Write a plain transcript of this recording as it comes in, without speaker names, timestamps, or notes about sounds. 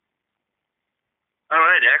All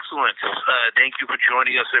right, excellent. Thank you for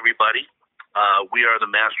joining us, everybody. We are the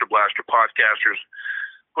Master Blaster Podcasters,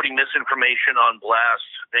 putting misinformation on blast.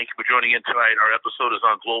 Thank you for joining in tonight. Our episode is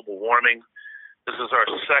on global warming. This is our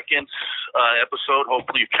second episode.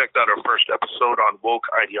 Hopefully you've checked out our first episode on woke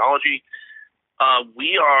ideology.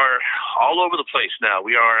 We are all over the place now.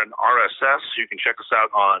 We are on RSS. You can check us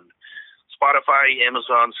out on Spotify,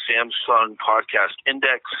 Amazon, Samsung Podcast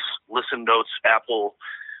Index, Listen Notes, Apple,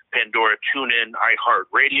 Pandora, TuneIn,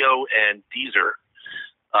 iHeartRadio, and Deezer.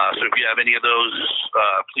 So if you have any of those,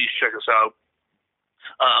 please check us out.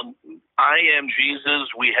 I am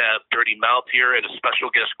Jesus. We have Dirty Mouth here and a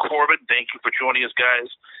special guest, Corbin. Thank you for joining us,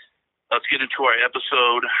 guys. Let's get into our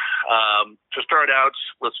episode. To start out,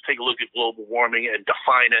 let's take a look at global warming and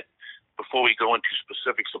define it before we go into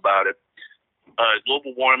specifics about it.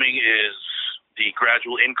 Global warming is the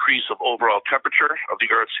gradual increase of overall temperature of the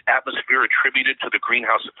Earth's atmosphere attributed to the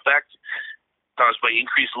greenhouse effect caused by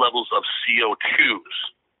increased levels of CO2s.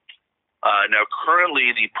 Now,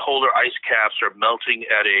 currently, the polar ice caps are melting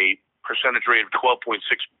at a percentage rate of 12.6%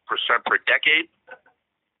 per decade.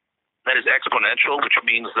 That is exponential, which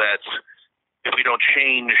means that if we don't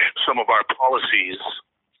change some of our policies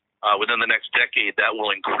within the next decade, that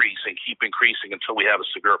will increase and keep increasing until we have a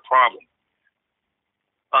severe problem.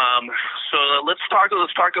 So let's talk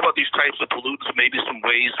about these types of pollutants, maybe some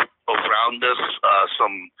ways around this,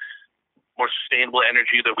 some more sustainable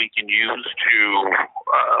energy that we can use to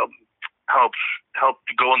help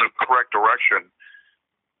to go in the correct direction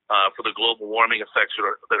for the global warming effects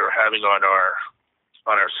that are having on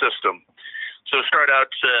our system. So to start out,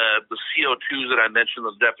 the CO2s that I mentioned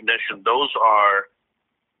in the definition, those are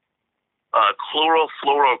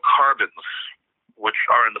chlorofluorocarbons, which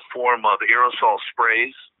are in the form of aerosol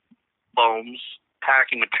sprays, foams,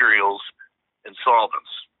 packing materials, and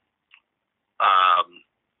solvents.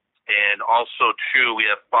 And also, too, we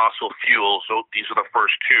have fossil fuels. So these are the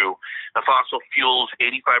first two. The fossil fuels,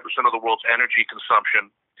 85% of the world's energy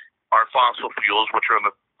consumption are fossil fuels, which are in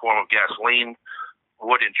the form of gasoline,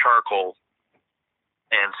 wood, and charcoal.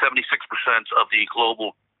 And 76% of the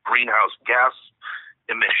global greenhouse gas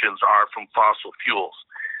emissions are from fossil fuels.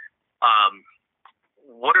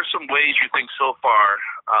 What are some ways you think so far,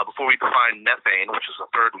 before we define methane, which is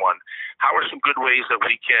the third one, how are some good ways that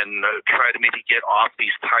we can try to maybe get off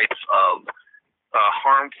these types of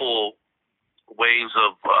harmful ways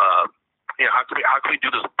of, how can we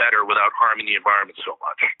do this better without harming the environment so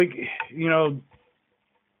much?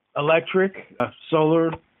 Electric,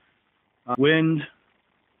 solar, wind,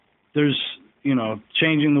 there's,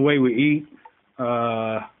 changing the way we eat,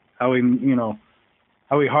 how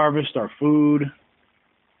we harvest our food,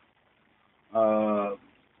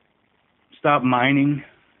 stop mining,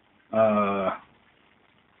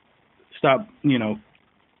 stop,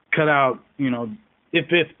 cut out,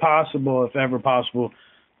 if possible, if ever possible,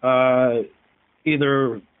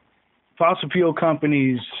 either fossil fuel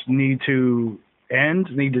companies need to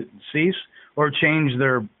cease or change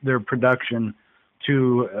their production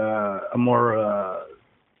to a more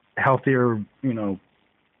healthier,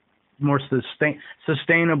 more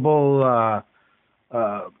sustainable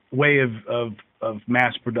way of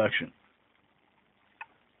mass production.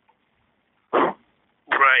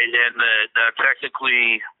 Right, and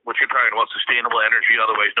technically, what you're talking about, sustainable energy,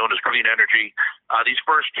 otherwise known as green energy. These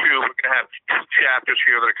first two, we're going to have two chapters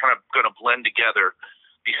here that are kind of going to blend together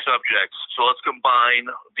these subjects. So let's combine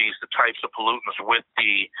the types of pollutants with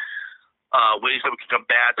the ways that we can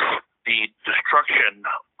combat the destruction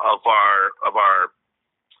of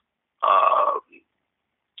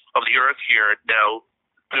the earth here. Now,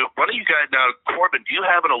 why don't you guys Corbin? Do you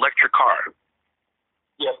have an electric car?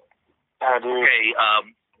 Yep, I do. Okay.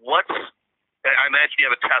 I imagine you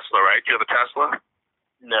have a Tesla, right? Do you have a Tesla?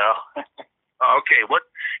 No. Okay. What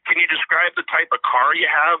can you describe the type of car you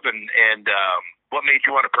have and what made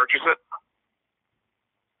you want to purchase it?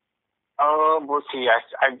 Let's see.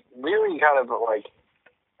 I really kind of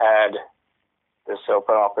had this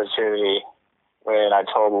open opportunity when I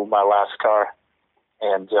totaled my last car,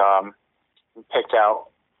 and picked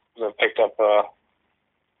up a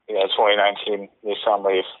 2019 Nissan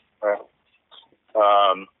Leaf. Right?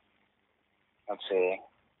 Let's see.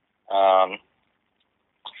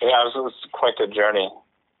 It was quite the journey.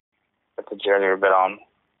 Quite the journey we've been on.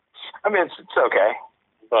 I mean, it's okay,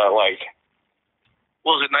 but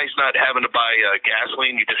well, is it nice not having to buy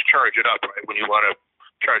gasoline? You just charge it up, right, when you want to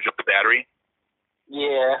charge up the battery?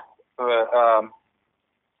 Yeah, but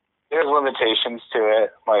there's limitations to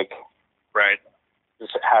it, right,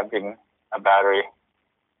 just having a battery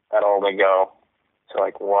that'll only go to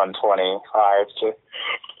 125 to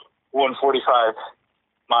 145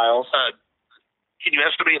 miles. can you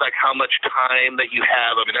estimate like how much time that you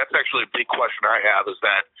have? I mean, that's actually a big question I have. Is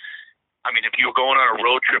that, I mean, if you were going on a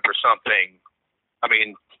road trip or something, I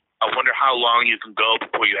mean, I wonder how long you can go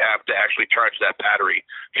before you have to actually charge that battery.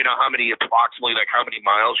 Do you know approximately how many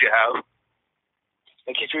miles you have?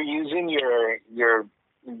 Like if you're using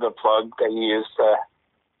the plug that you use to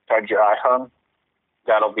charge your iPhone,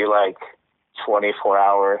 that'll be like 24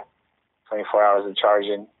 hours of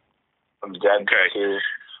charging from dead to.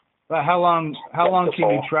 But how long can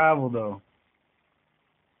you travel though?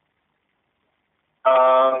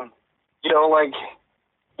 Like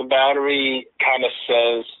the battery kind of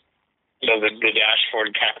says, the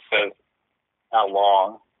dashboard kind of says how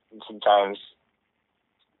long, and sometimes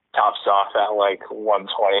tops off at like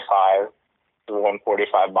 125 to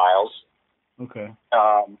 145 miles. Okay.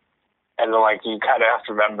 And then you kind of have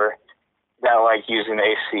to remember that using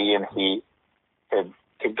AC and heat could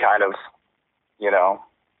kind of,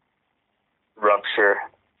 rupture.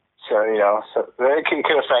 So, so it can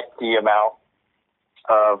affect the amount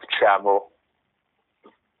of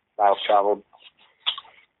miles traveled.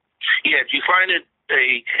 Yeah, do you find it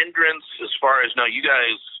a hindrance as far as, now you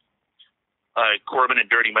guys, Corbin and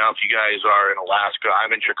Dirty Mouth, you guys are in Alaska,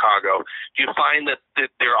 I'm in Chicago. Do you find that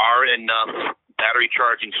there are enough battery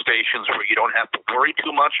charging stations where you don't have to worry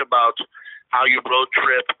too much about how you road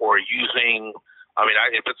trip or using,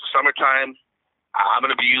 if it's summertime, I'm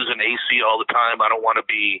going to be using AC all the time. I don't want to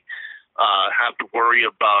be have to worry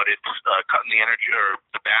about it cutting the energy or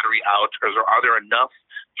the battery out. Are there enough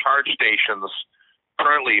charge stations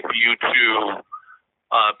currently for you to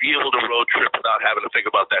be able to road trip without having to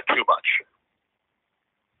think about that too much?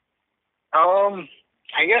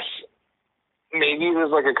 I guess maybe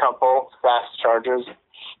there's a couple fast chargers.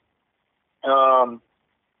 There's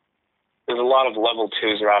a lot of level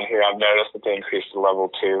 2s around here. I've noticed that they increased to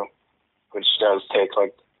level 2, which does take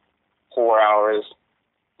 4 hours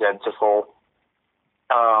dead to full.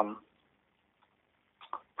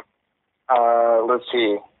 Let's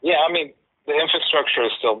see. Yeah, the infrastructure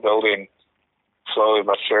is still building slowly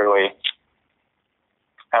but surely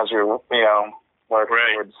as we're, working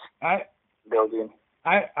towards building.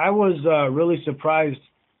 I was really surprised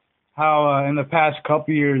how in the past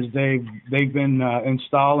couple years they've been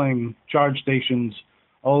installing charge stations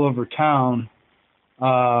all over town.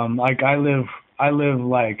 I live I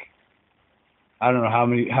don't know how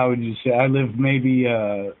would you say, I live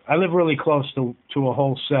really close to a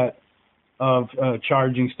whole set of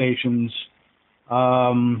charging stations.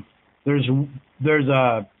 There's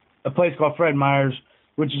a place called Fred Meyer's,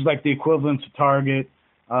 which is like the equivalent to Target.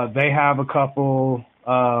 They have a couple.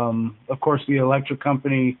 Of course, the electric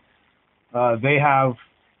company, they have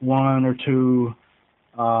one or two,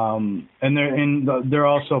 and they're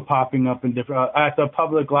also popping up in different. At the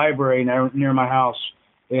public library near my house,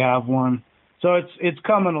 they have one. So it's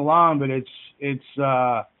coming along, but it's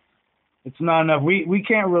not enough. We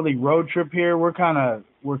can't really road trip here. We're kind of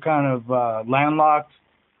landlocked.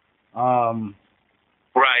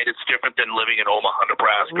 Right, it's different than living in Omaha,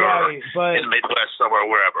 Nebraska, right, or in the Midwest, somewhere,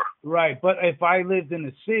 wherever. Right, but if I lived in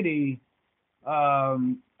a city,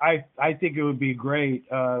 I think it would be great.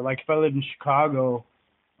 Like if I lived in Chicago,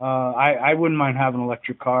 I wouldn't mind having an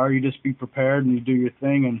electric car. You just be prepared and you do your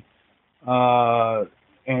thing,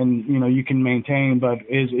 and you can maintain. But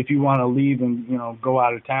if you want to leave and go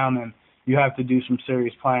out of town, then you have to do some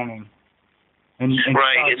serious planning. And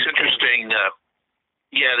right, it's interesting. That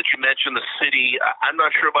you mentioned the city. I'm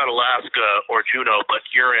not sure about Alaska or Juneau, but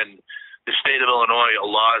here in the state of Illinois, a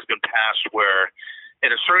law has been passed where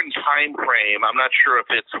in a certain time frame, I'm not sure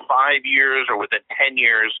if it's 5 years or within 10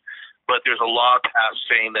 years, but there's a law passed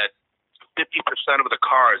saying that 50% of the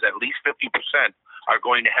cars, at least 50%, are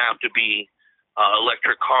going to have to be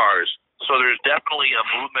electric cars. So there's definitely a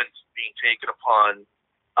movement being taken upon,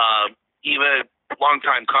 even a long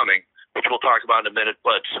time coming, which we'll talk about in a minute,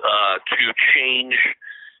 but to change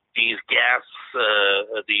these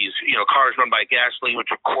cars run by gasoline,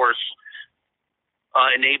 which of course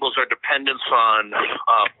enables our dependence on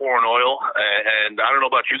foreign oil. And I don't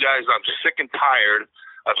know about you guys, I'm sick and tired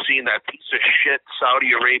of seeing that piece of shit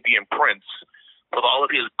Saudi Arabian prince with all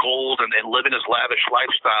of his gold and living his lavish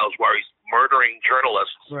lifestyles while he's murdering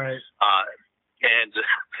journalists. Right. And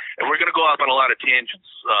we're going to go off on a lot of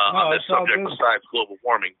tangents on this subject besides global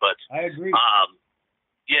warming. But I agree.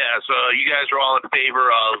 So you guys are all in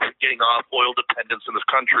favor of getting off oil dependence in this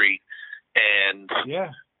country. And,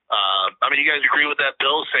 you guys agree with that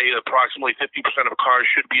bill? Say approximately 50% of cars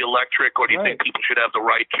should be electric, or do you think people should have the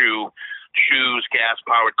right to choose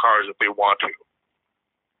gas-powered cars if they want to?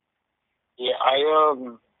 Yeah, I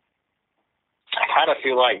kind of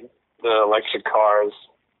feel like the electric cars,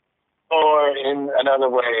 or or in another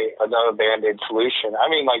way, another Band-Aid solution. I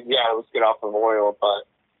mean, like, yeah, let's get off of oil, but,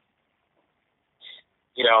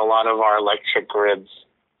 you know, a lot of our electric grids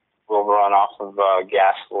will run off of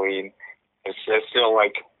gasoline. It's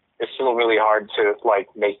still really hard to like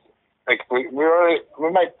make, like we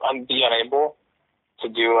might be unable to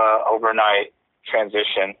do a overnight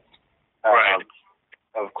transition right.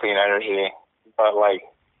 of clean energy, but like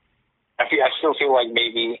I still feel like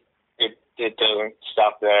maybe it doesn't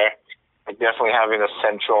stop there. Like definitely having a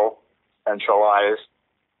centralized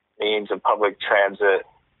means of public transit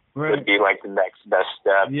would be like the next best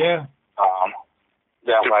step. Yeah.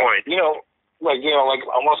 That Good like point. like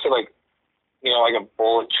almost like like a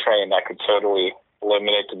bullet train that could totally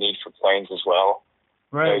eliminate the need for planes as well.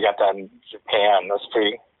 Right. You got that in Japan. That's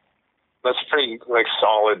pretty like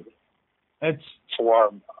solid. It's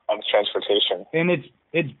form of transportation. And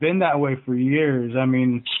it's been that way for years. I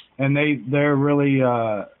mean, and they're really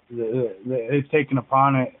they've taken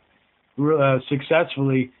upon it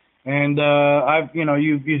successfully. And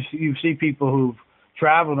you see people who've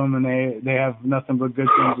traveled them and they have nothing but good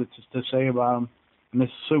things to say about them, and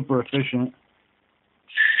it's super efficient.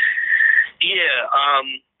 Yeah,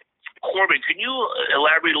 Corbin, can you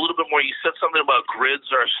elaborate a little bit more? You said something about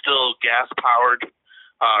grids are still gas powered,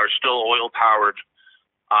 or still oil powered.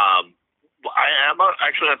 I'm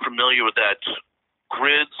actually unfamiliar with that.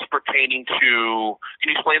 Grids pertaining to, can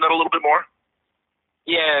you explain that a little bit more?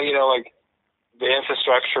 Yeah, like the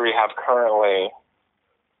infrastructure we have currently,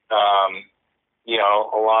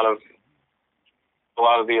 a lot of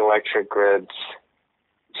the electric grids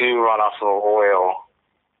do run off of oil.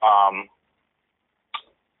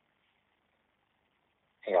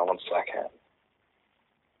 Hang on 1 second.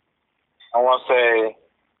 I want to say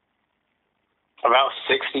about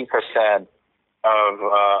 60% of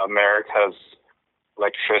America's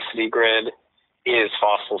electricity grid is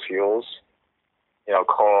fossil fuels.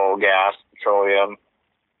 Coal, gas, petroleum,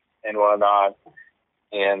 and whatnot.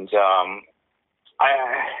 And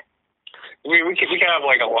we can have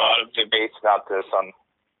like a lot of debates about this on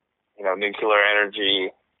nuclear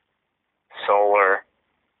energy, solar,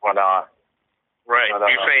 whatnot. Right.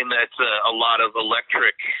 You're saying that a lot of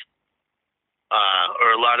electric,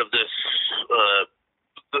 or a lot of this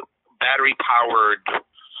battery-powered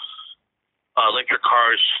electric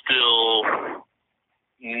cars still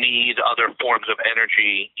need other forms of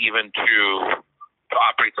energy even to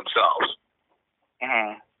operate themselves.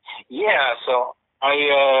 Mm-hmm. Yeah, so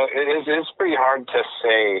it is pretty hard to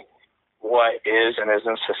say what is and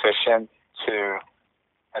isn't sufficient to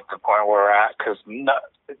at the point where we're at, because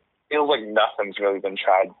it feels like nothing's really been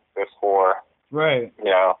tried before. Right.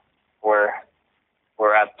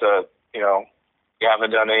 We're at the we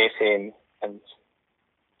haven't done anything, and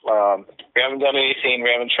we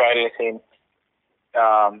haven't tried anything.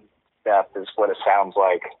 That is what it sounds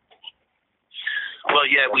like. Well,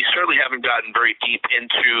 yeah, we certainly haven't gotten very deep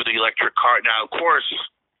into the electric car. Now, of course,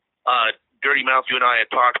 Dirty Mouth, you and I had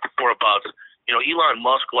talked before about, Elon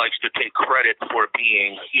Musk likes to take credit for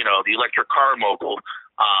being, the electric car mogul,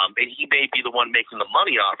 and he may be the one making the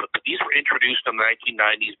money off it, but these were introduced in the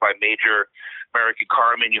 1990s by major American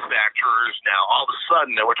car manufacturers. Now, all of a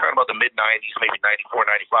sudden, we're talking about the mid-90s, maybe 94,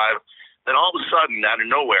 95, then all of a sudden, out of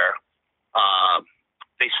nowhere,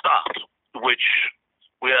 they stopped, which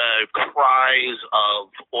cries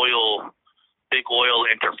of big oil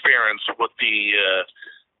interference with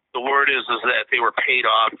the word is that they were paid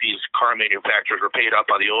off, these car manufacturers were paid off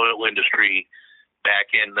by the oil industry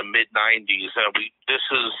back in the mid-90s. And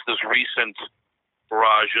this recent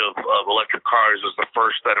barrage of electric cars is the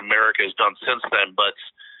first that America has done since then. But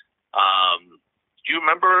do you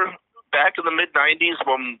remember back in the mid-90s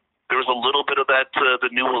when there was a little bit of that,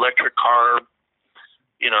 the new electric car,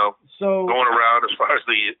 going around as far as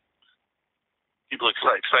the people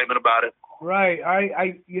excitement about it? Right.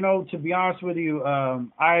 I to be honest with you,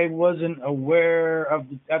 I wasn't aware of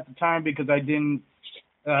at the time because I didn't,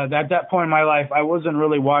 at that point in my life, I wasn't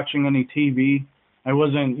really watching any TV. I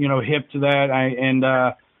wasn't, hip to that.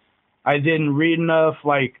 I didn't read enough,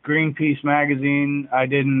 like Greenpeace magazine. I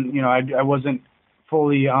didn't, I wasn't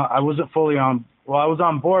fully on, well, I was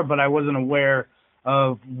on board, but I wasn't aware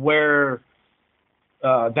of where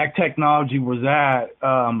that technology was at.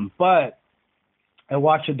 But I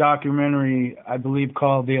watched a documentary, I believe,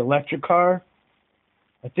 called The Electric Car.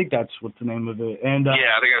 I think that's what the name of it. And yeah,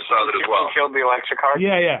 I think I saw that as well. Killed the electric car?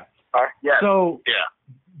 Yeah. Yeah. So yeah,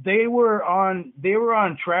 they were on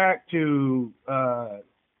track to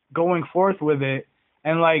going forth with it,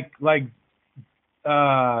 and like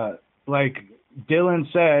Dylan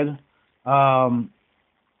said, all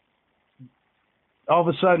of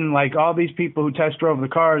a sudden, like all these people who test drove the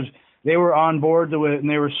cars, they were on board to it, and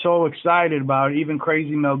they were so excited about it. Even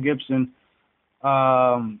crazy Mel Gibson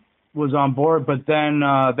was on board, but then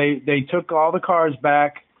they took all the cars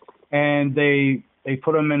back, and they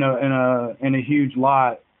put them in a huge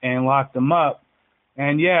lot and locked them up.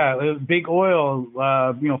 And yeah, big oil,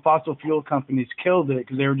 fossil fuel companies killed it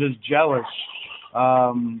because they were just jealous.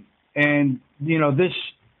 And this,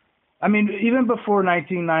 I mean, even before the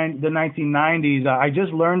 1990s, I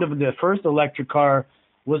just learned of the first electric car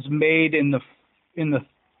was made in the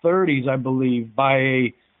 30s, I believe,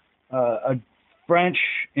 by a French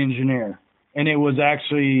engineer, and it was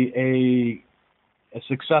actually a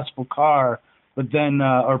successful car, but then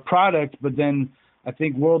or product. But then I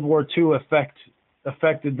think World War II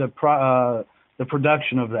affected the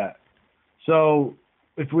production of that. So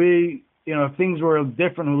if things were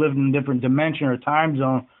different, we lived in a different dimension or time,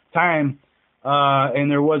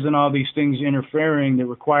 and there wasn't all these things interfering that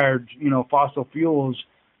required, fossil fuels,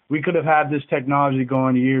 we could have had this technology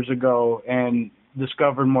going years ago and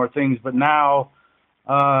discovered more things. But now,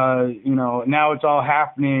 now it's all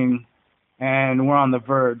happening, and we're on the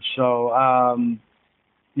verge. So, I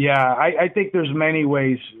think there's many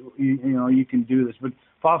ways, you can do this. But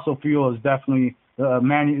fossil fuel is definitely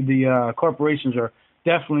the corporations are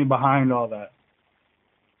definitely behind all that.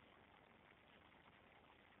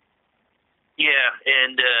 Yeah,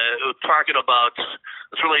 and talking about,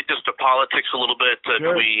 let's relate this to politics a little bit.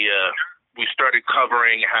 Sure. We started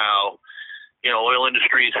covering how oil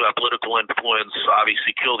industries who have political influence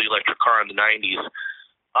obviously killed the electric car in the 90s.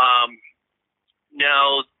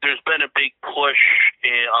 Now there's been a big push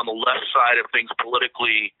on the left side of things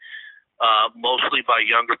politically, mostly by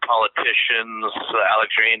younger politicians.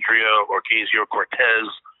 Alexandria Ocasio-Cortez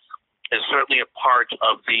is certainly a part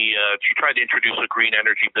of she tried to introduce a green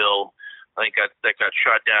energy bill. I think that got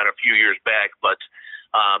shot down a few years back, but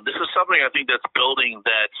this is something I think that's building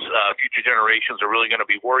that future generations are really going to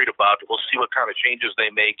be worried about. We'll see what kind of changes they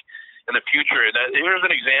make in the future. Here's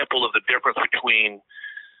an example of the difference between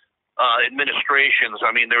administrations.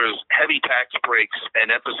 I mean, there was heavy tax breaks and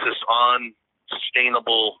emphasis on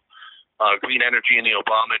sustainable green energy in the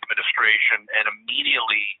Obama administration, and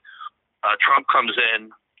immediately Trump comes in,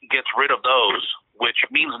 gets rid of those, which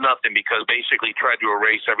means nothing because basically tried to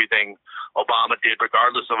erase everything Obama did,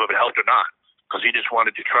 regardless of if it helped or not, because he just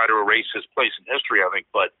wanted to try to erase his place in history, I think.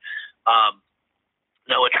 But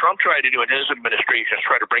now what Trump tried to do in his administration is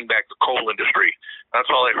try to bring back the coal industry. That's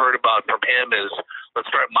all I heard about from him is let's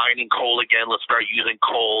start mining coal again, let's start using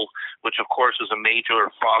coal, which of course is a major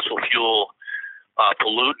fossil fuel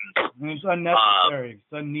pollutant. It's unnecessary.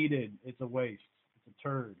 It's unneeded. It's a waste. It's a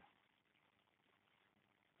turd.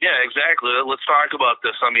 Yeah, exactly. Let's talk about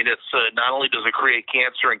this. I mean, it's not only does it create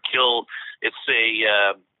cancer and kill, it's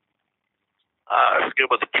I forget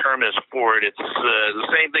what the term is for it. It's the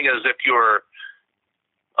same thing as if you're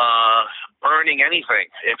burning anything.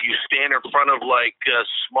 If you stand in front of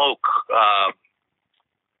smoke,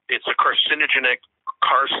 it's a carcinogenic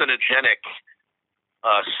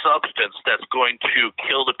substance that's going to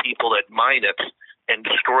kill the people that mine it and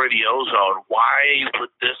destroy the ozone. Why would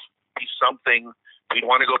this be something we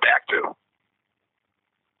want to go back to?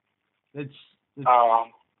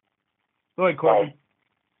 Go ahead, Corbin.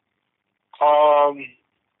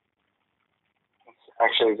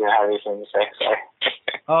 Actually, didn't have anything to say. Sorry.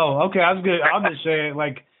 Oh, okay. I was good. I'll just say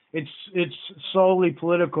it's solely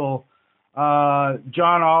political.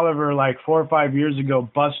 John Oliver, 4 or 5 years ago,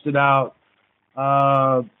 busted out.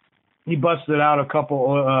 He busted out a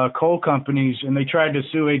couple coal companies, and they tried to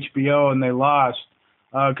sue HBO, and they lost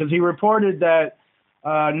because he reported that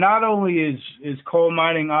not only is coal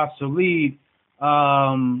mining obsolete,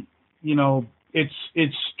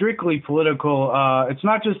 it's strictly political. It's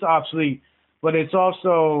not just obsolete, but it's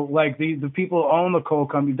also the people who own the coal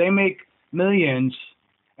company, they make millions,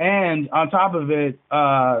 and on top of it,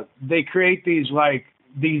 they create these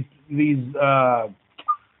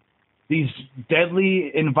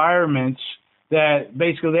deadly environments that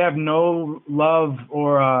basically they have no love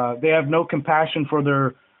or they have no compassion for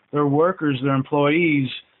their workers, their employees,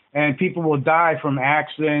 and people will die from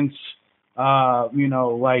accidents. They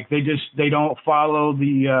don't follow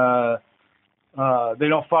EPA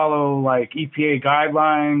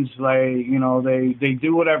guidelines. They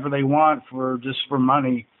do whatever they want for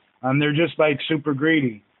money, and they're just super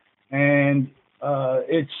greedy, and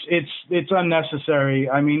it's unnecessary.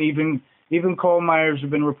 I mean, even coal miners have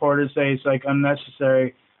been reported to say it's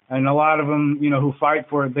unnecessary, and a lot of them, who fight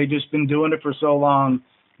for it, they've just been doing it for so long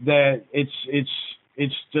that it's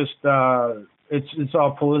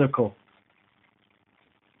all political.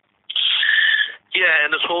 Yeah,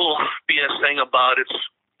 and this whole BS thing about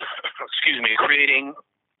creating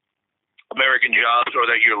American jobs or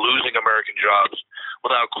that you're losing American jobs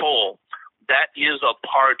without coal. That is a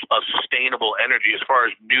part of sustainable energy. As far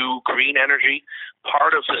as new green energy,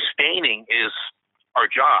 part of sustaining is our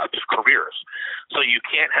jobs, careers. So you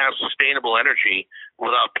can't have sustainable energy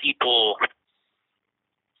without people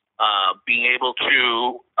being able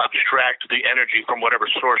to abstract the energy from whatever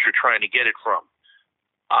source you're trying to get it from.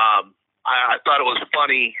 I thought it was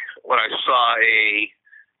funny when I saw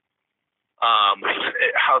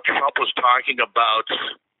how Trump was talking about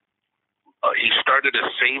he started a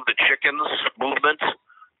Save the Chickens movement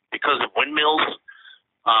because of windmills.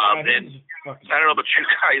 And I don't know about you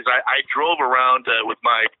guys. I drove around with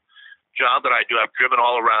my job that I do. I've driven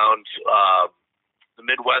all around the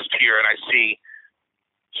Midwest here, and I see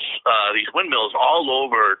these windmills all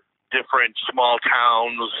over different small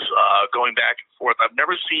towns going back and forth. I've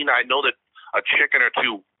never seen, I know that a chicken or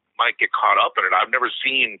two might get caught up in it. I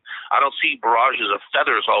don't see barrages of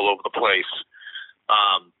feathers all over the place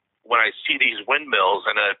when I see these windmills.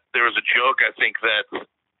 And there was a joke, I think, that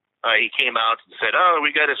he came out and said, "Oh,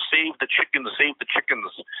 we got to save the chickens, save the chickens."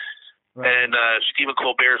 Right. And Stephen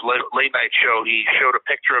Colbert's late night show, he showed a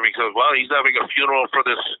picture of it. He goes, "Well, he's having a funeral for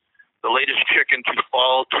the latest chicken to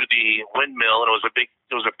fall to the windmill," and it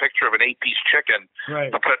was a picture of an 8-piece chicken,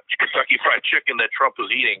 right, Kentucky Fried Chicken that Trump was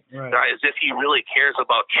eating, right, as if he really cares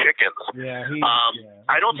about chickens. Yeah,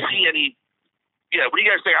 I don't see any. Yeah, what do you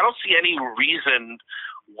guys think? I don't see any reason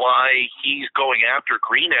why he's going after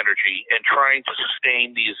green energy and trying to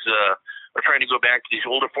sustain these, or trying to go back to these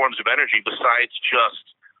older forms of energy, besides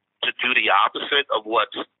just to do the opposite of what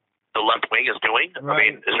the left wing is doing. Right. I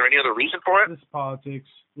mean, is there any other reason for it? It's politics.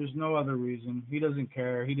 There's no other reason. He doesn't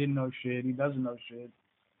care. He didn't know shit. He doesn't know shit.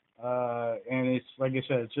 And it's, like I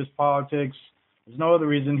said, it's just politics. There's no other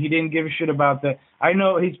reason. He didn't give a shit about that. I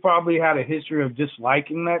know he's probably had a history of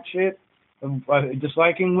disliking that shit,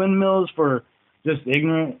 disliking windmills for just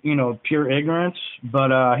ignorant, pure ignorance.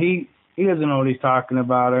 But he doesn't know what he's talking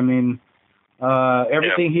about. I mean,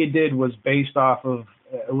 everything he did was based on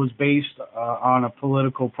a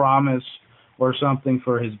political promise or something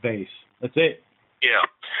for his base. That's it. Yeah.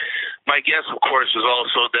 My guess, of course, is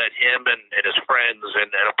also that him and his friends and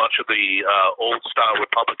a bunch of the old-style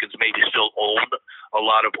Republicans maybe still own a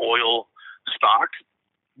lot of oil stock.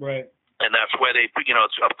 Right. And that's why they,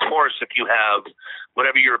 it's, of course, if you have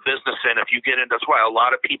whatever your business in, if you get in, that's why a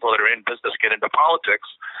lot of people that are in business get into politics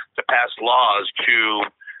to pass laws to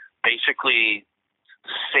basically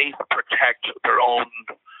protect their own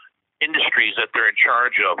industries that they're in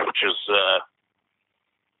charge of, which is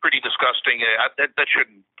pretty disgusting. That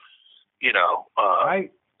shouldn't,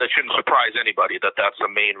 that shouldn't surprise anybody that that's the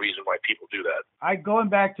main reason why people do that. Going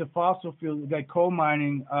back to fossil fuels, like coal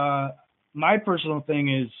mining, my personal thing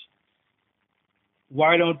is,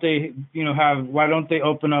 why don't they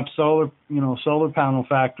open up solar panel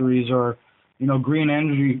factories or, green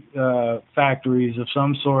energy factories of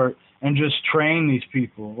some sort and just train these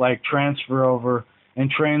people, like transfer over and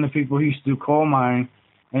train the people who used to do coal mining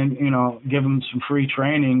and, give them some free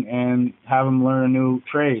training and have them learn a new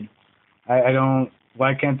trade.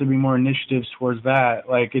 Why can't there be more initiatives towards that?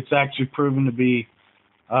 Like, it's actually proven to be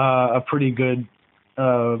a pretty good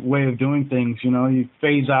way of doing things. You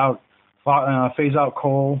phase out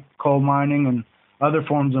coal mining and other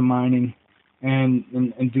forms of mining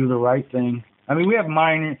and do the right thing. I mean, we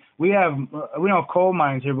don't have coal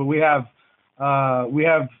mines here, but we have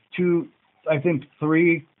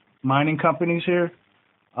 3 mining companies here.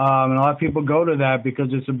 And a lot of people go to that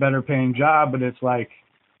because it's a better paying job, but it's like,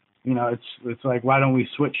 it's like, why don't we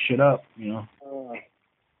switch shit up, Yeah,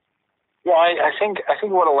 I think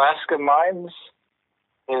what Alaska mines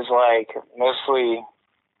is like mostly,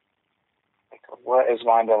 what is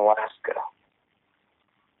mined in Alaska?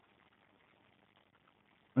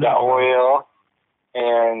 The oil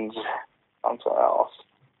and something else.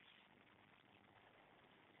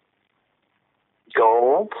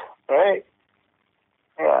 Gold, right?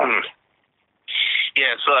 Yeah.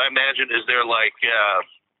 Yeah, so I imagine, is there like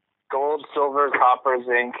gold, silver, copper,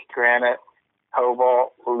 zinc, granite,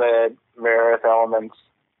 cobalt, lead, rare earth elements,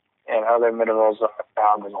 and other minerals are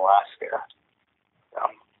found in Alaska. So.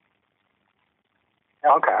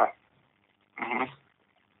 Okay. Mm-hmm.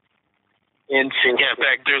 Yeah, in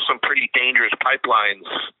fact, there's some pretty dangerous pipelines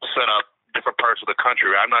set up in different parts of the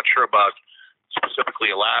country. I'm not sure about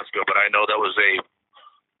specifically Alaska, but I know that was a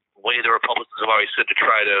way the Republicans have always said to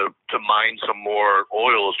try to mine some more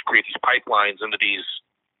oil is to create these pipelines into these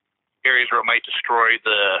areas where it might destroy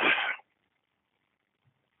the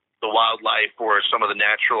wildlife or some of the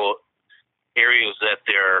natural areas that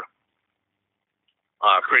they're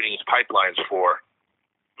creating these pipelines for.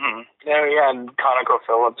 Mm-hmm. Yeah, and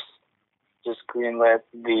ConocoPhillips just greenlit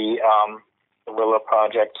the Willow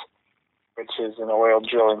Project, which is an oil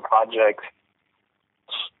drilling project,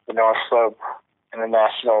 the North Slope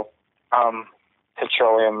International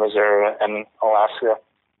Petroleum Reserve in Alaska.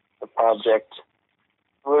 The project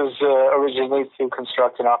was originally to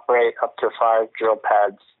construct and operate up to 5 drill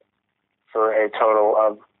pads for a total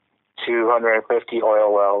of 250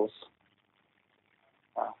 oil wells.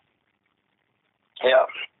 Yeah.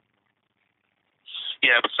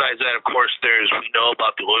 Yeah, besides that, of course, we know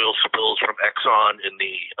about the oil spills from Exxon in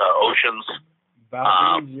the oceans.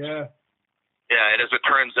 Yeah. Yeah, and as it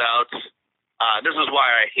turns out, this is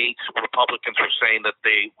why I hate Republicans for saying that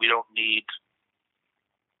we don't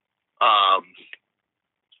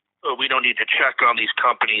need to check on these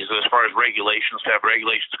companies as far as regulations, to have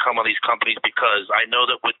regulations to come on these companies, because I know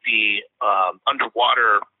that with the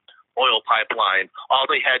underwater oil pipeline, all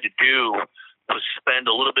they had to do was spend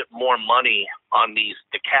a little bit more money on the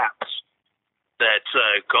caps that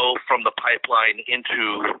go from the pipeline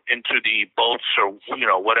into the boats, or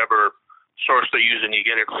whatever source they're using. You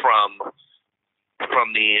get it from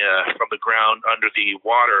the ground under the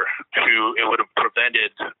water. It would have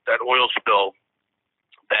prevented that oil spill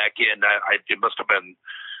back in, it must have been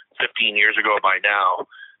 15 years ago by now,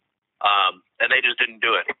 and they just didn't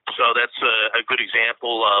do it. So that's a good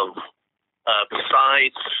example of,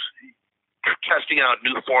 besides testing out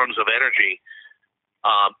new forms of energy,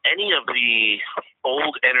 any of the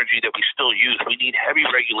old energy that we still use, we need heavy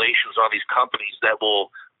regulations on these companies that will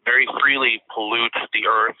very freely pollute the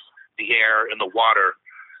earth, the air, and the water,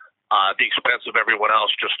 at the expense of everyone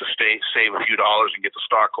else, just to save a few dollars and get the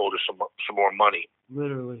stockholders some more money.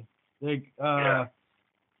 Literally. Yeah.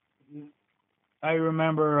 I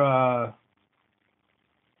remember,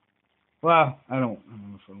 well, I don't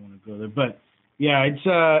know if I want to go there, but yeah,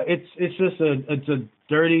 it's just a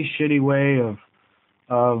dirty, shitty way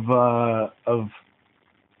of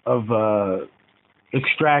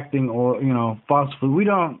extracting oil, fossil fuel. We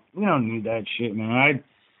don't need that shit, man.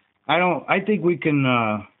 I think we can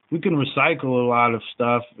recycle a lot of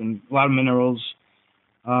stuff and a lot of minerals.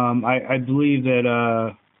 I believe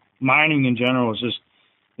that mining in general is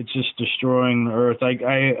just destroying the earth.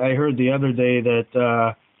 I heard the other day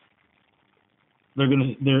that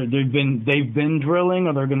they've been drilling,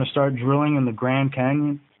 or they're gonna start drilling in the Grand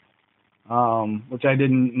Canyon, which I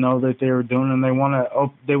didn't know that they were doing, and they want to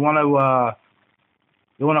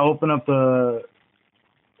open up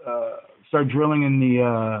start drilling in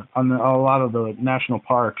on a lot of the national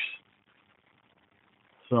parks.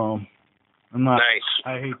 So I'm not. Nice.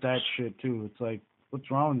 I hate that shit too. It's like, what's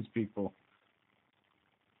wrong with these people?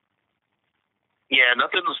 Yeah,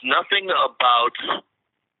 nothing about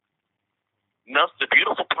the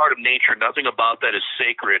beautiful part of nature. Nothing about that is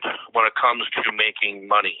sacred when it comes to making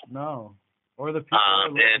money. No, or the people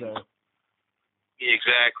that live there.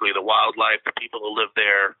 Exactly, the wildlife, the people who live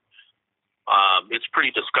there. It's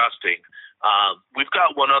pretty disgusting. We've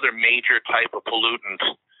got one other major type of pollutant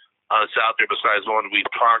that's out there besides the one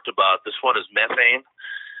we've talked about. This one is methane.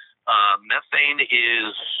 Methane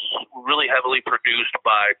is really heavily produced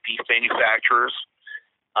by beef manufacturers.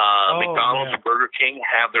 McDonald's and Burger King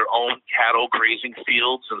have their own cattle grazing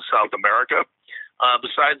fields in South America.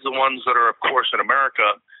 Besides the ones that are, of course, in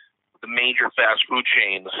America, the major fast food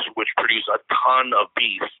chains, which produce a ton of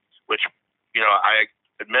beef, which, I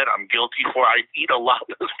admit I'm guilty for. I eat a lot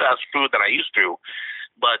less fast food than I used to,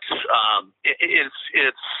 but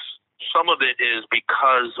it's some of it is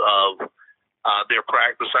because of their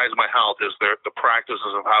practice. Besides my health, is the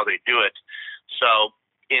practices of how they do it. So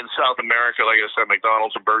in South America, like I said,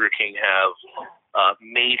 McDonald's and Burger King have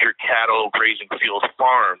major cattle grazing field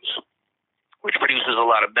farms, which produces a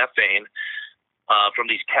lot of methane from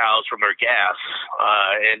these cows, from their gas.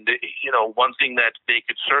 And one thing that they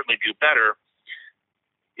could certainly do better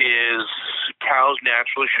is cows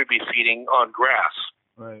naturally should be feeding on grass.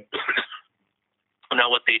 Right. Now,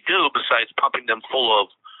 what they do, besides pumping them full of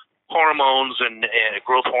hormones and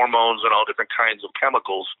growth hormones and all different kinds of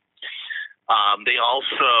chemicals, they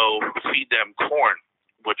also feed them corn,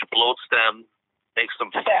 which bloats them, makes them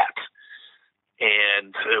fat,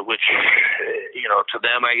 and which, to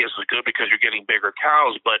them, I guess, is good because you're getting bigger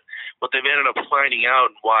cows. But what they've ended up finding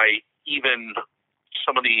out, why even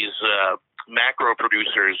some of these macro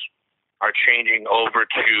producers are changing over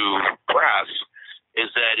to grass, is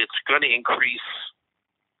that it's going to increase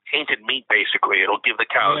tainted meat, basically. It'll give the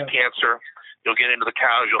cows cancer. You'll get into the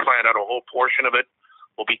cows, you'll find out a whole portion of it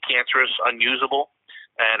will be cancerous, unusable.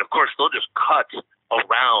 And, of course, they'll just cut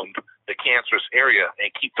around the cancerous area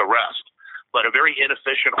and keep the rest. But a very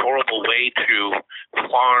inefficient, horrible way to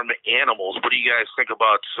farm animals. What do you guys think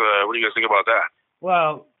about that?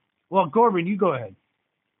 Well, Well, Corbin, you go ahead.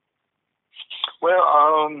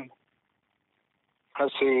 Well,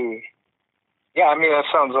 let's see. Yeah, I mean that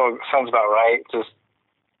sounds about right. Just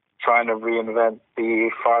trying to reinvent the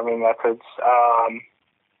farming methods.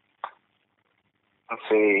 Let's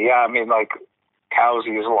see. Yeah, I mean like cows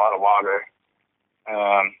use a lot of water,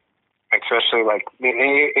 especially like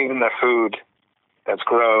even the food that's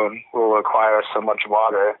grown will require so much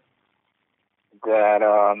water that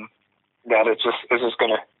that it's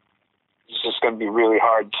just gonna be really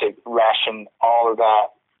hard to ration all of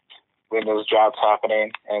that when there's droughts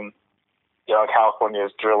happening. And California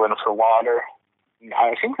is drilling for water.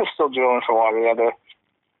 I think they're still drilling for water. Yeah,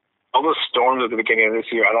 all those storms at the beginning of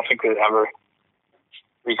this year, I don't think they've ever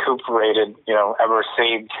recuperated, ever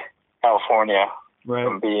saved California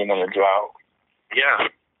from being in a drought. Yeah.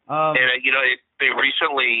 And, they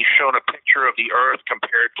recently shown a picture of the Earth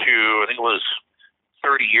compared to, I think it was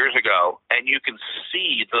 30 years ago, and you can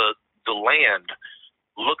see the land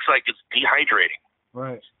looks like it's dehydrating.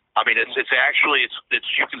 Right. I mean, it's actually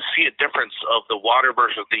you can see a difference of the water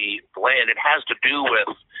versus the land. It has to do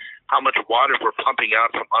with how much water we're pumping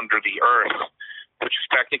out from under the Earth, which is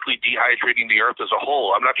technically dehydrating the Earth as a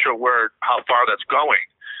whole. I'm not sure how far that's going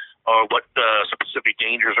or what the specific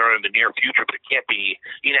dangers are in the near future, but it can't be.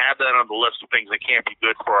 You can add that on the list of things that can't be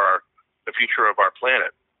good for the future of our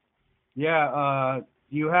planet. Yeah,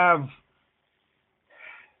 you have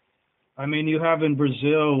in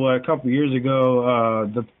Brazil a couple of years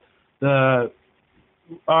ago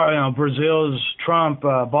Brazil's Trump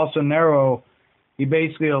Bolsonaro, he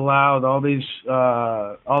basically allowed all these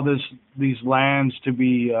lands to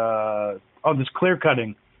be all this clear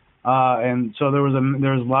cutting, and so there was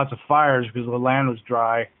lots of fires because the land was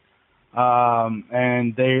dry,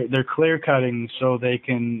 and they're clear cutting so they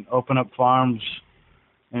can open up farms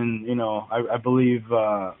and I believe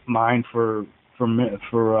mine for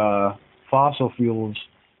fossil fuels,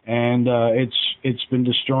 and it's been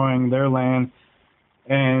destroying their land,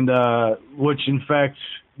 and which in fact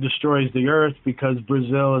destroys the earth because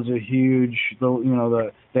Brazil is a huge,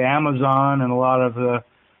 the Amazon and a lot of the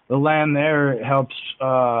land there helps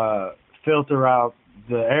filter out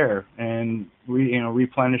the air and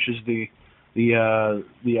replenishes the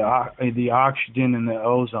oxygen and the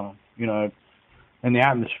ozone, in the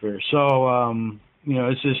atmosphere. So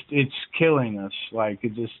it's killing us, like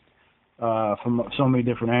it just from so many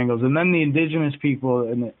different angles. And then the indigenous people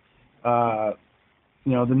and the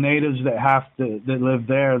natives that live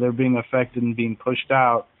there, they're being affected and being pushed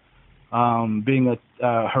out, being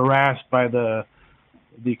harassed by the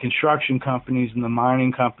construction companies and the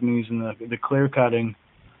mining companies and the clear cutting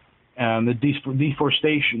and the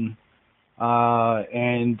deforestation,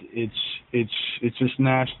 and it's just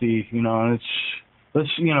nasty, and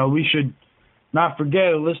we should not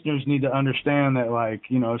forget, listeners need to understand that,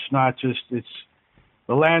 it's not just,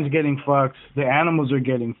 the land's getting fucked, the animals are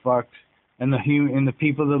getting fucked, and the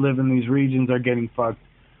people that live in these regions are getting fucked.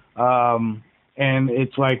 And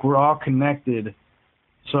it's like we're all connected.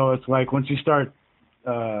 So it's like once you start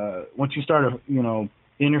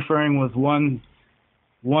interfering with one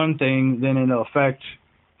thing, then it'll affect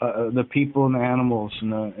the people and the animals in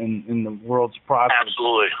the world's process.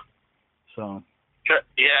 Absolutely. So.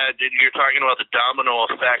 Yeah, you're talking about the domino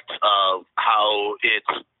effect of how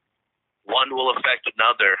one will affect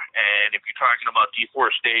another. And if you're talking about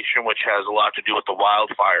deforestation, which has a lot to do with the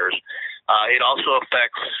wildfires, it also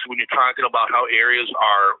affects when you're talking about how areas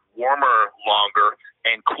are warmer longer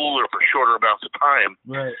and cooler for shorter amounts of time.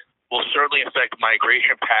 Right. Will certainly affect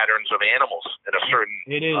migration patterns of animals in a certain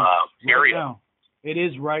area. Now. It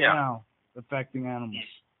is now affecting animals.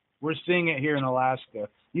 We're seeing it here in Alaska.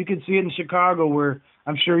 You can see it in Chicago, where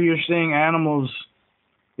I'm sure you're seeing animals.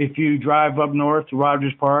 If you drive up north to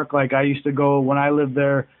Rogers Park, like I used to go when I lived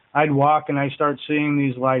there, I'd walk and I start seeing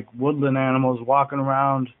these woodland animals walking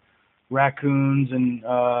around, raccoons and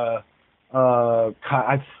I want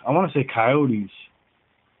to say coyotes.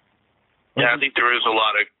 Yeah, I think there is a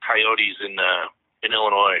lot of coyotes in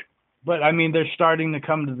Illinois. But I mean, they're starting to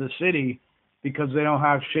come to the city because they don't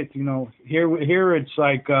have shit. Here it's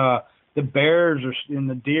like the bears and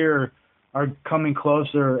the deer are coming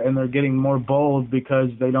closer and they're getting more bold because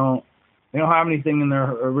they don't have anything in their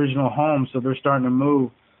original home, so they're starting to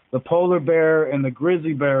move. The polar bear and the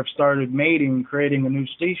grizzly bear have started mating, creating a new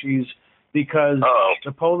species because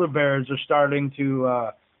the polar bears are starting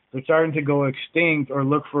to go extinct or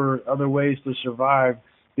look for other ways to survive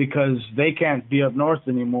because they can't be up north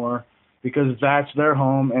anymore because that's their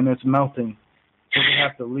home and it's melting. So they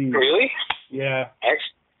have to leave. Really? Yeah.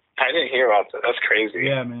 I didn't hear about that. That's crazy.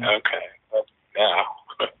 Yeah, man. Okay. Yeah.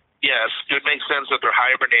 yes, it makes sense that they're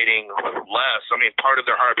hibernating less. I mean, part of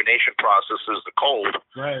their hibernation process is the cold.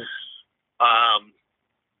 Right.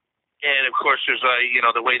 And of course, there's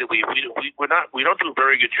the way that we don't do a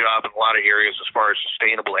very good job in a lot of areas as far as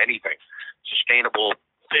sustainable anything, sustainable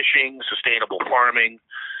fishing, sustainable farming.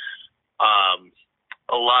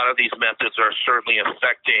 A lot of these methods are certainly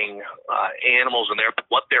affecting animals and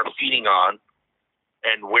what they're feeding on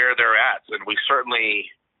and where they're at, and we certainly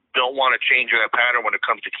don't want to change that pattern when it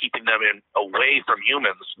comes to keeping them away from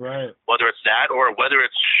humans. Right. Whether it's that or whether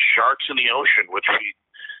it's sharks in the ocean, which we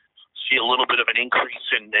see a little bit of an increase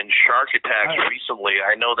in shark attacks recently.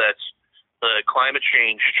 I know that the climate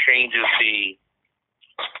change changes the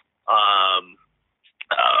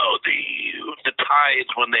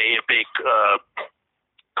tides when they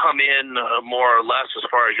come in more or less. As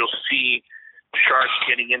far as you'll see sharks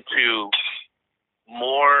getting into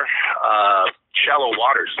more shallow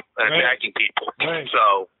waters and attacking people. Right.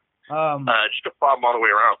 So just a problem all the way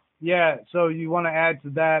around. Yeah, so you want to add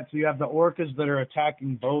to that, so you have the orcas that are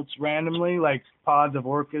attacking boats randomly, like pods of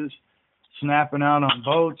orcas snapping out on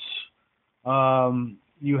boats.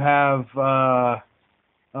 You have,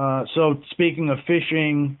 so speaking of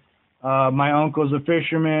fishing, my uncle's a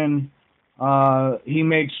fisherman. He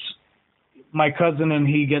makes my cousin and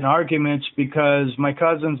he get in arguments because my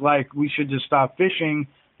cousin's like, we should just stop fishing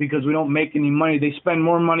because we don't make any money. They spend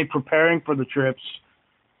more money preparing for the trips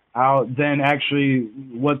out than actually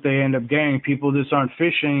what they end up getting. People just aren't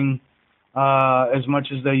fishing as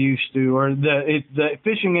much as they used to, or the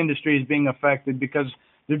fishing industry is being affected because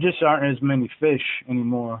there just aren't as many fish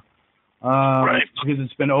anymore because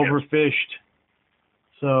it's been overfished.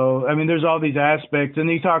 So, I mean, there's all these aspects. And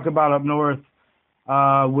you talk about up north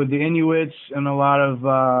with the Inuits and a lot of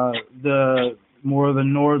the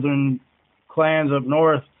northern clans up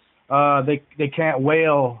north, they can't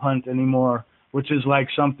whale hunt anymore, which is like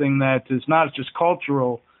something that is not just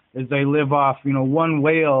cultural, is they live off, one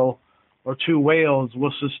whale or two whales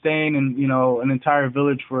will sustain an entire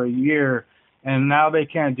village for a year. And now they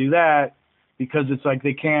can't do that because it's like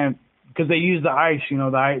because they use the ice,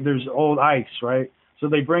 there's old ice, right? So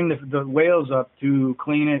they bring the whales up to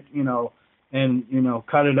clean it, and,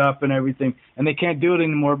 cut it up and everything. And they can't do it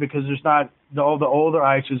anymore because there's not, all the older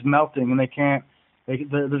ice is melting and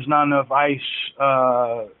there's not enough ice,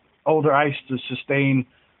 older ice to sustain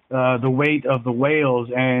the weight of the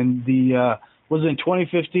whales. And was in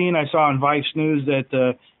 2015, I saw on Vice News that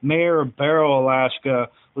the mayor of Barrow, Alaska,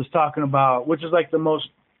 was talking about, which is like the most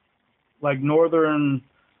northern,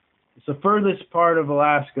 it's the furthest part of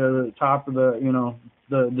Alaska, the top of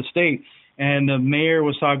the state. And the mayor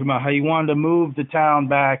was talking about how he wanted to move the town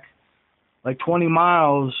back like 20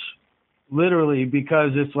 miles, literally,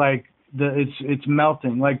 because it's like it's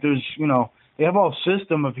melting. Like there's, they have a whole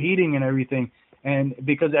system of heating and everything, and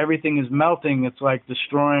because everything is melting, it's like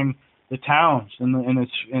destroying the towns, and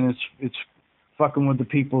it's fucking with the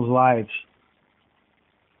people's lives.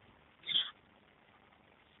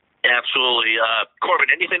 Absolutely, Corbin.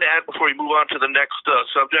 Anything to add before we move on to the next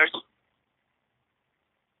subject?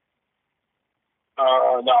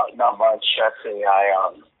 Not much. Actually, I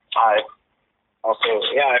also,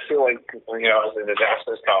 I feel like as the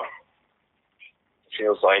disasters come, it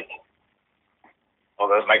feels like all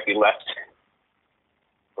that might be left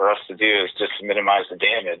for us to do is just to minimize the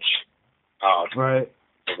damage. Right.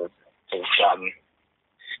 It's gotten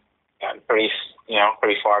pretty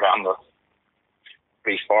far down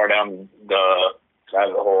the side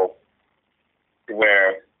of the hole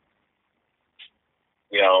where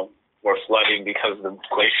we're flooding because the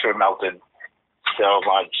glacier melted so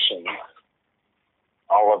much and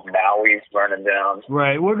all of Maui's burning down.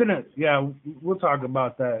 Right. We'll talk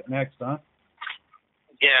about that next, huh?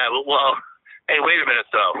 Yeah, well, hey, wait a minute,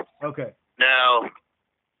 though. Okay. Now,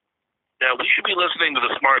 we should be listening to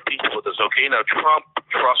the smart people with this, okay? Now, Trump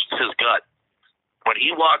trusts his gut. When he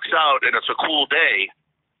walks out and it's a cool day,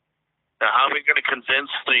 now how are we going to convince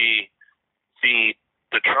the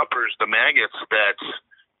Trumpers, the maggots,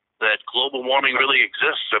 that global warming really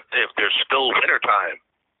exists if there's still wintertime?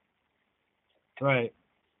 Right.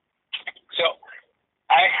 So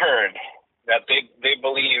I heard that they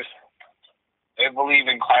believe in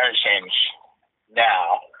climate change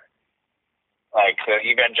now. Like the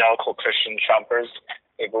evangelical Christian Trumpers,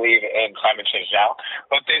 they believe in climate change now,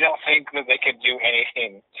 but they don't think that they could do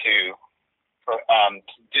anything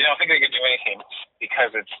they don't think they could do anything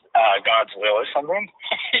because it's God's will or something.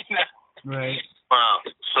 Right. Wow.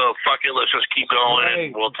 So fuck it. Let's just keep going,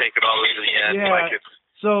 and we'll take it all the way to the end. Yeah.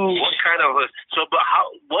 So what kind of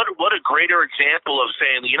what a greater example of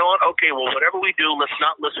saying, you know what? Okay, well, whatever we do, let's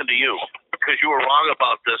not listen to you because you were wrong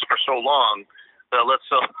about this for so long. Let's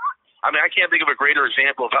I mean, I can't think of a greater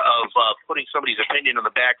example of putting somebody's opinion in the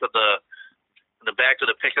back of the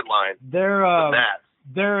picket line than that.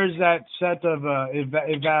 There is that set of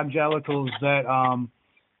evangelicals that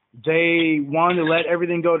they want to let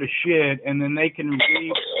everything go to shit, and then they can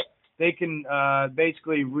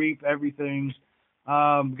basically reap everything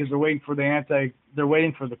because they're waiting for the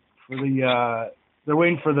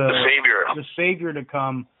savior to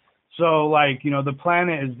come. So, like, the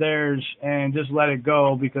planet is theirs, and just let it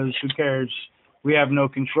go because who cares? We have no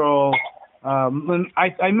control. I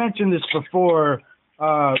mentioned this before.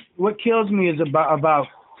 What kills me is about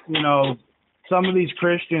some of these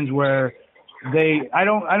Christians where I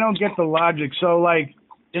don't get the logic. So, like,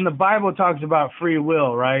 in the Bible it talks about free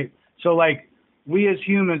will, right? So, like, we as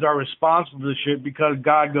humans are responsible for this shit because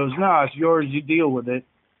God goes, no, it's yours, you deal with it.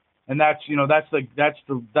 And that's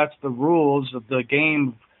the rules of the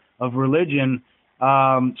game of religion.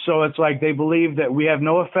 So it's like they believe that we have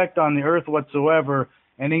no effect on the earth whatsoever,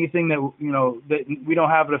 and anything that that we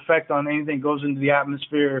don't have an effect on anything goes into the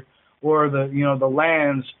atmosphere or the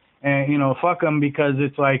lands, and fuck them because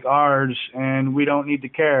it's like ours and we don't need to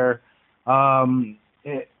care.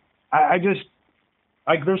 I just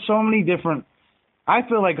like there's so many different. I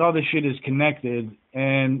feel like all this shit is connected,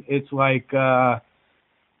 and it's like.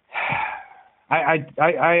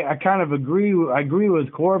 I kind of agree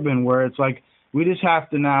with Corbin where it's like we just have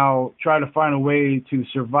to now try to find a way to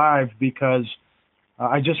survive because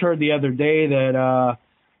I just heard the other day that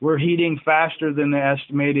we're heating faster than they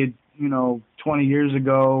estimated 20 years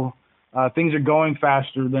ago. Things are going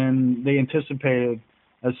faster than they anticipated.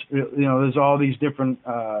 As there's all these different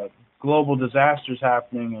global disasters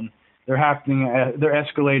happening, and they're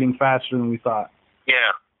escalating faster than we thought.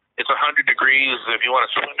 Yeah, it's 100 degrees. If you want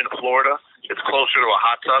to swim in Florida, it's closer to a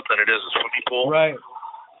hot tub than it is a swimming pool. Right.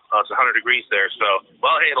 It's 100 degrees there. So,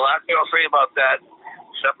 well, hey, the last thing I'll say about that,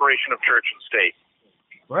 separation of church and state.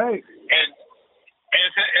 Right. And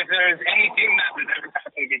if there's anything that the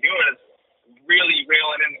Democrats need to be doing, is really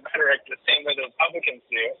railing in the rhetoric the same way the Republicans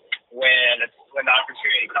do when the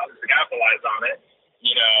opportunity comes to capitalize on it.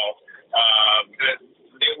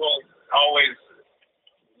 They will always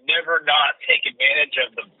never not take advantage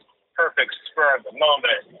of the perfect spur of the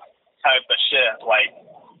moment type of shit, like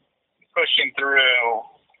pushing through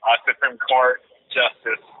a Supreme Court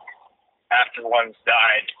justice after one's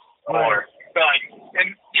died, or like,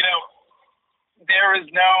 and there's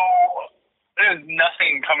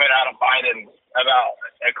nothing coming out of Biden about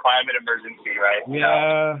a climate emergency, right?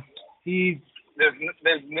 Yeah, he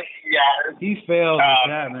failed with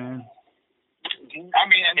that, man. I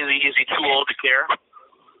mean, is he too old to care?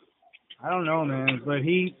 I don't know, man, but that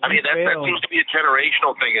seems to be a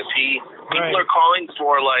generational thing. People are calling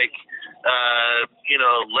for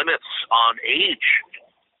limits on age.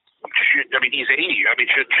 He's 80.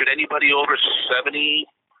 Should anybody over 70?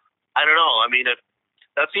 I don't know.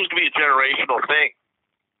 That seems to be a generational thing.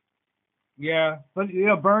 Yeah, but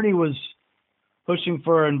Bernie was pushing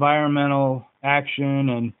for environmental action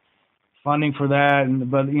and funding for that,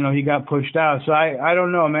 but he got pushed out. So I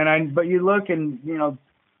don't know, man. But you look and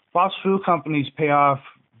fossil fuel companies pay off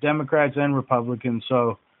Democrats and Republicans,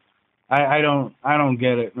 so I don't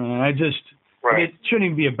get it, man. It shouldn't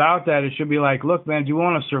even be about that. It should be like, look, man, do you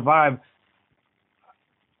want to survive?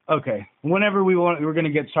 Okay, whenever we're going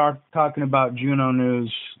to get talking about Juno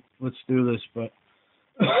news, let's do this. But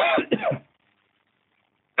all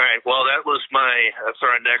right, well, that's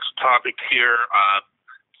our next topic here.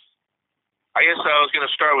 I guess I was going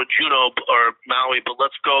to start with Juno or Maui, but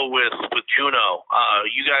let's go with Juno.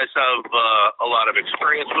 You guys have a lot of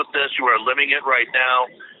experience with this. You are living it right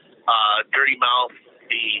now. Dirty Mouth,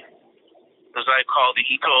 as I call the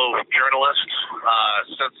eco-journalist,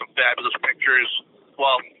 sent some fabulous pictures,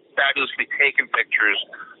 fabulously taken pictures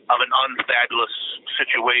of an unfabulous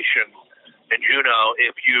situation in Juno.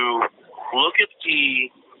 If you look at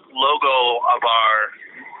the logo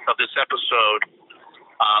of this episode,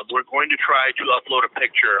 we're going to try to upload a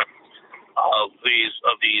picture of these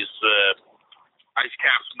ice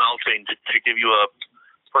caps melting to give you a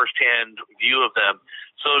first-hand view of them.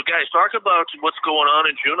 So, guys, talk about what's going on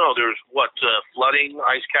in Juneau. There's flooding,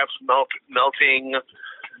 ice caps melting,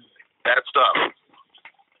 bad stuff.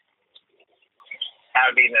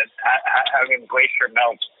 Having glacier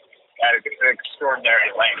melt at an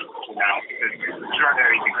extraordinary length,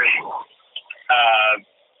 extraordinary degree.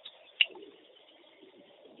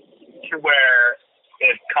 To where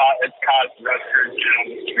it's caused record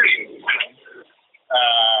streams.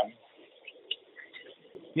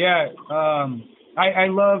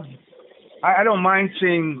 I don't mind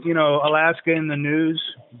seeing Alaska in the news,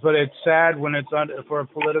 but it's sad when it's for a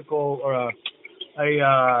political or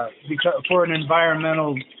for an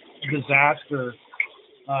environmental disaster,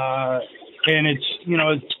 and it's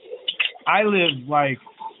I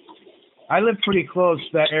live pretty close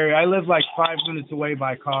to that area. I live like 5 minutes away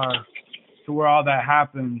by car to where all that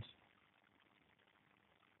happened.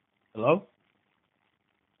 Hello?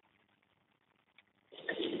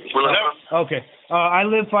 Hello? Okay. I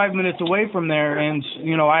live 5 minutes away from there, and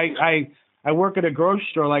I work at a grocery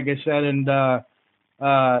store, like I said, and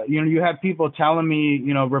you have people telling me,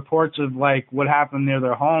 reports of like what happened near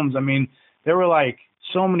their homes. I mean, there were like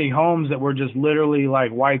so many homes that were just literally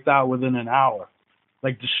like wiped out within an hour,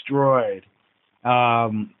 like destroyed.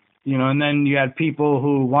 And then you had people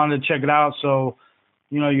who wanted to check it out, so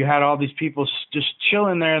you had all these people just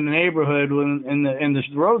chilling there in the neighborhood, and the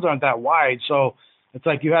roads aren't that wide, so it's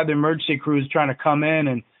like you had the emergency crews trying to come in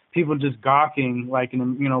and people just gawking like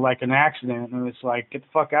like an accident, and it's like, get the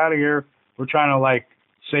fuck out of here. We're trying to like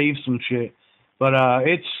save some shit. But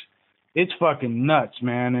it's fucking nuts,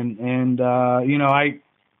 man. And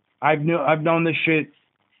I've known this shit.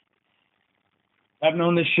 I've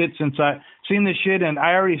known this shit since I seen this shit, and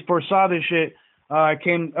I already foresaw this shit. I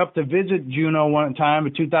came up to visit Juneau one time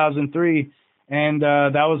in 2003. And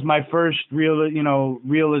that was my first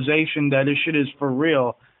realization that this shit is for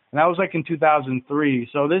real. And that was like in 2003.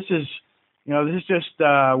 So this is just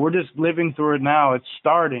we're just living through it now. It's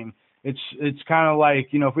starting. It's kind of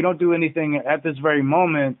like, if we don't do anything at this very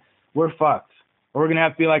moment, we're fucked. Or we're gonna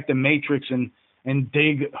have to be like the Matrix and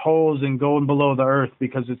dig holes and go below the earth,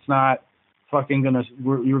 because it's not fucking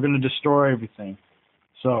you're gonna destroy everything.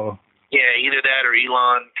 So. Yeah, either that or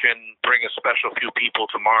Elon can bring a special few people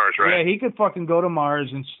to Mars, right? Yeah, he could fucking go to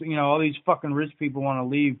Mars, and all these fucking rich people want to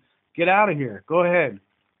leave. Get out of here. Go ahead.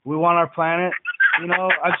 We want our planet.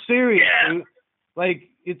 I'm serious. Yeah. Like,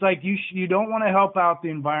 it's like you don't want to help out the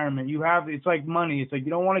environment. It's like money. It's like you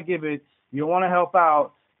don't want to give it. You don't want to help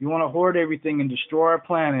out. You want to hoard everything and destroy our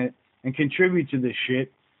planet and contribute to this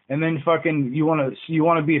shit. And then fucking you want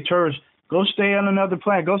to be a tourist. Go stay on another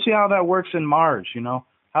planet. Go see how that works in Mars.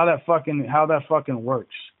 How that fucking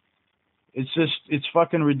works. It's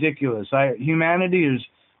fucking ridiculous. Humanity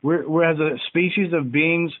we're as a species of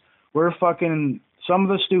beings, we're fucking some of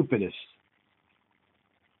the stupidest.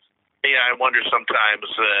 Yeah, I wonder sometimes.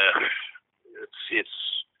 It's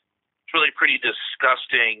really pretty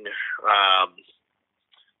disgusting.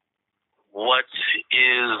 What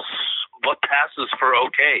passes for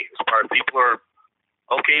okay? As far as people are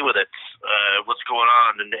okay with it, what's going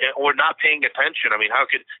on, or not paying attention. I mean, how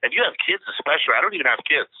could, if you have kids especially, I don't even have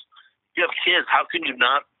kids. If you have kids, how can you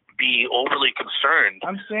not be overly concerned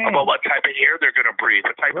about what type of air they're going to breathe,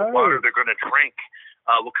 the type of water they're going to drink,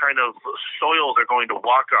 what kind of soil they're going to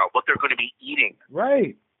walk on, what they're going to be eating.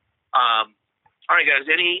 Right. All right,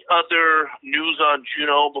 guys, any other news on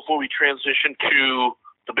Juneau before we transition to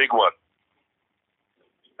the big one?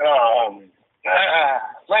 The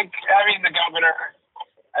governor.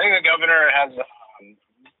 I think the governor has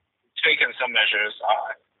taken some measures.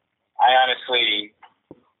 I honestly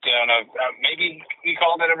don't know. Maybe he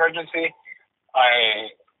called it emergency. I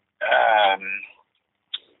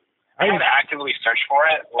had to actively search for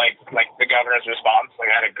it, like the governor's response. Like,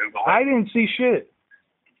 I had to Google it. I didn't see shit.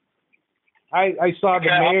 I saw the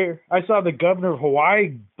mayor. I saw the governor of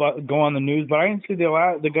Hawaii go on the news, but I didn't see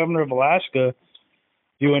the governor of Alaska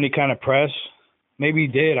do any kind of press. Maybe he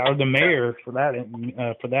did, or the mayor for that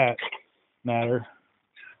matter.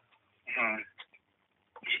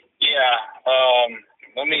 Yeah.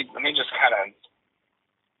 Let me just kind of.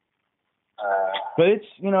 But it's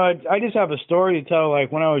I just have a story to tell.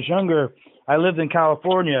 Like, when I was younger, I lived in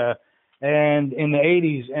California, and in the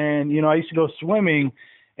 80s, and I used to go swimming,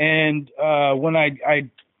 and when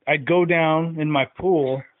I'd go down in my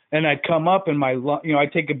pool, and I'd come up, and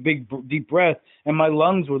I'd take a big deep breath, and my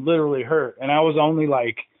lungs would literally hurt, and I was only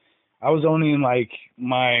in like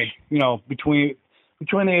my between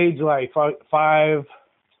the age of like five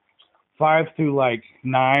through like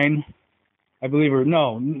 9, I believe, or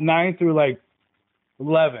no, 9 through like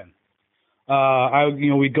 11.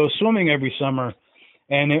 We'd go swimming every summer,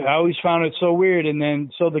 and I always found it so weird. And then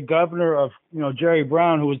so the governor of Jerry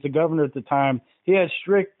Brown, who was the governor at the time, he had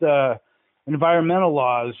strict environmental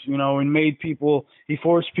laws, and he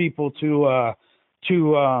forced people to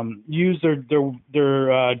use their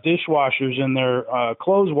dishwashers and their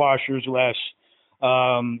clothes washers less,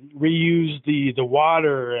 reuse the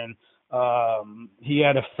water, and he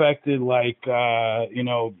had affected he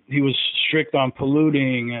was strict on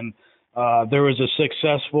polluting, and there was a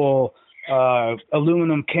successful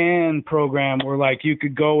aluminum can program where like you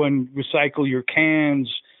could go and recycle your cans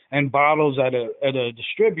and bottles at a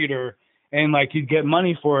distributor, and like you'd get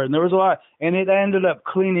money for it. And there was a lot, and it ended up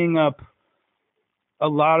cleaning up a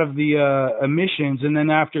lot of the emissions. And then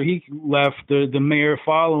after he left, the mayor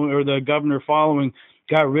following, or the governor following,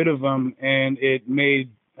 got rid of him, and it made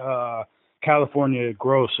California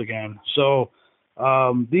gross again. So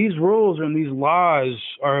these rules and these laws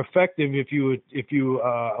are effective if you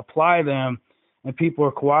apply them and people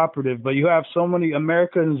are cooperative. But you have so many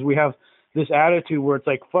Americans, we have this attitude where it's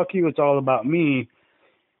like, fuck you, it's all about me.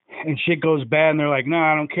 And shit goes bad, and they're like, "No,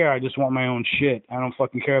 I don't care. I just want my own shit. I don't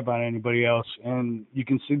fucking care about anybody else." And you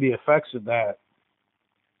can see the effects of that.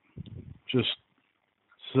 It's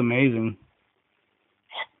amazing.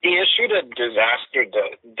 He issued a disaster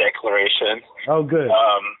declaration. Oh, good.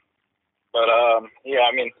 Yeah,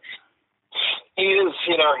 I mean, he is,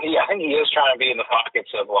 I think he is trying to be in the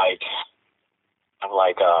pockets of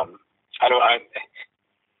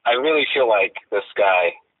I really feel like this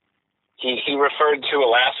guy. He referred to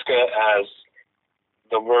Alaska as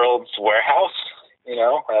the world's warehouse,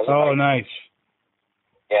 Nice.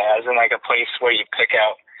 Yeah, as in like a place where you pick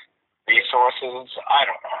out resources. I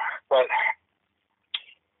don't know, but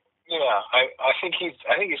yeah, I think he's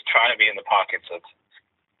trying to be in the pockets of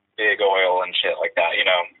big oil and shit like that,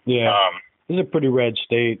 Yeah, this is a pretty red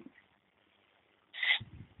state.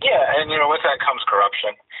 Yeah, and with that comes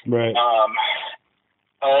corruption. Right.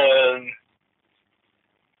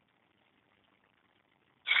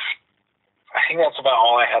 I think that's about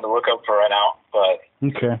all I had to look up for right now. But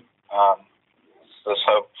okay. Let's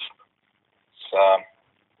hope.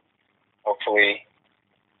 Hopefully,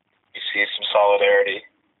 you see some solidarity,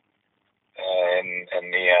 and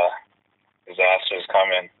the disasters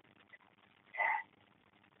coming.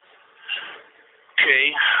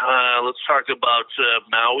 Okay, let's talk about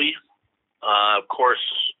Maui. Of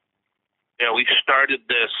course, we started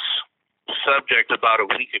this subject about a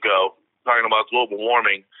week ago, talking about global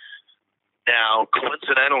warming. Now,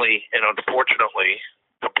 coincidentally and unfortunately,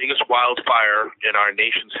 the biggest wildfire in our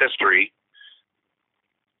nation's history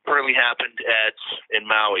currently happened in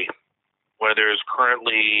Maui, where there's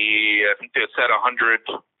currently, I think they said 100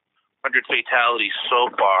 fatalities so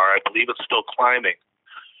far. I believe it's still climbing.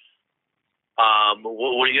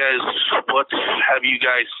 What have you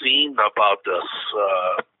guys seen about this?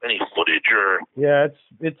 Any footage or? Yeah,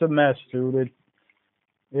 it's a mess, dude.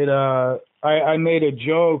 I made a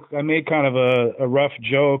joke. I made kind of a rough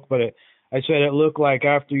joke, but I said it looked like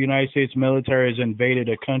after the United States military has invaded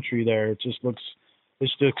a country there. It just looks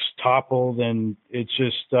toppled, and it's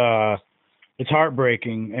just it's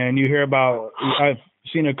heartbreaking. And you hear about, I've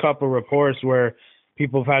seen a couple reports where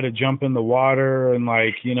people have had to jump in the water, and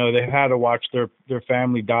they've had to watch their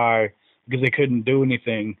family die because they couldn't do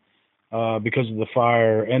anything because of the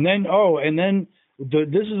fire. And then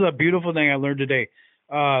this is a beautiful thing I learned today.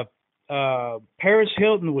 Paris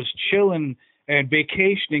Hilton was chilling and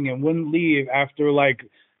vacationing and wouldn't leave after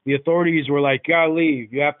the authorities were like, "You gotta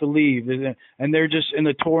leave, you have to leave," and they're just in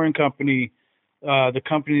the touring company, the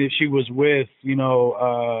company that she was with,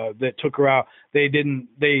 that took her out. They didn't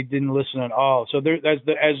listen at all. So there, as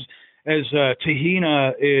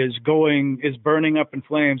Tahina is burning up in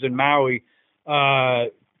flames in Maui,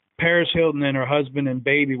 Paris Hilton and her husband and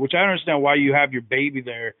baby, which I don't understand why you have your baby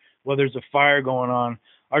there while there's a fire going on,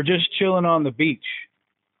 are just chilling on the beach.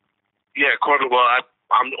 Yeah, Corbett. Well,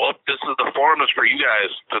 this is the forum is for you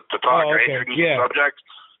guys to talk. Oh, okay. I introduced the subject,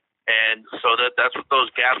 and so that's what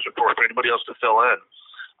those gaps are for anybody else to fill in.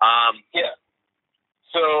 Yeah.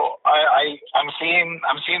 So I'm seeing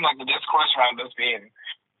like the discourse around this being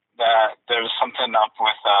that there's something up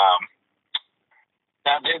with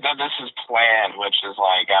that this is planned, which is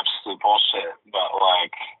like absolute bullshit. But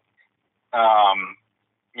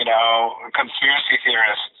conspiracy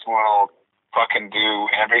theorists will fucking do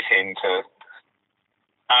everything to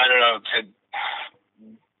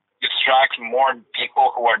distract more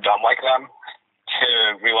people who are dumb like them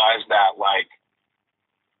to realize that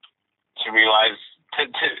to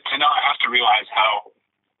not have to realize how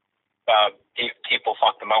people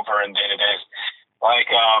fuck them over in day-to-days.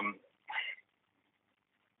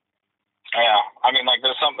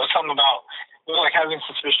 There's something about having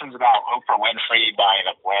suspicions about Oprah Winfrey buying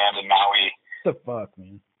up land in Maui. What the fuck,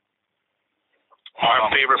 man? Our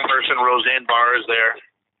favorite person, Roseanne Barr, is there.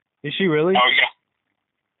 Is she really? Oh yeah.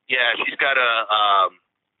 Yeah, she's got a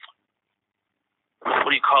what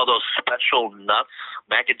do you call those special nuts?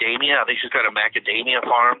 Macadamia. I think she's got a macadamia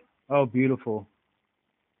farm. Oh, beautiful.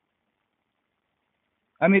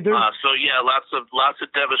 I mean, there's so yeah, lots of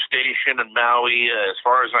devastation in Maui. As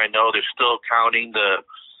far as I know, they're still counting the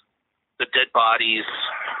dead bodies.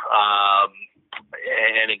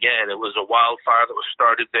 And again, it was a wildfire that was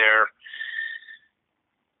started there.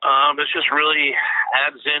 This just really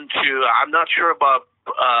adds into. I'm not sure about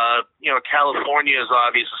California is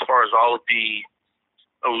obvious as far as all of the.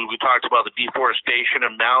 We talked about the deforestation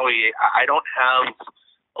in Maui. I don't have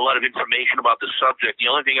a lot of information about the subject. The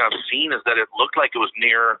only thing I've seen is that it looked like it was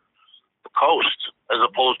near the coast as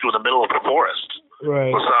opposed to in the middle of the forest.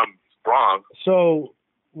 Right. Unless I'm wrong. So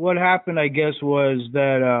what happened, I guess, was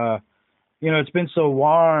that it's been so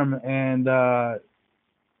warm, and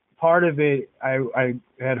part of it, I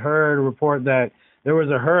had heard a report that there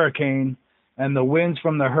was a hurricane, and the winds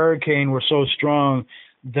from the hurricane were so strong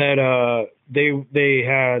that they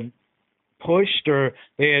had pushed, or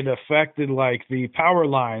they had affected like the power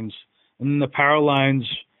lines, and then the power lines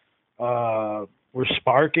were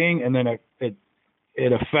sparking, and then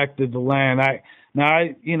it affected the land.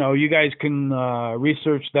 You guys can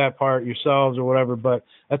research that part yourselves or whatever, but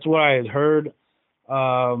that's what I had heard,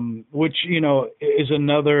 which is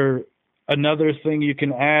another thing you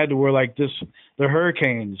can add where like the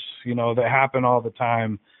hurricanes, that happen all the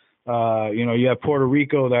time. You have Puerto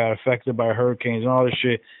Rico that affected by hurricanes and all this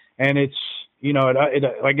shit, and it's it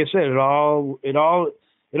like I said, it all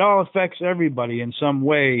affects everybody in some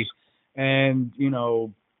way, and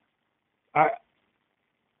the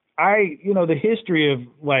history of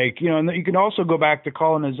and you can also go back to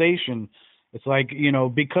colonization. It's like,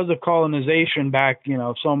 because of colonization back,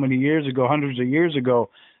 so many years ago, hundreds of years ago,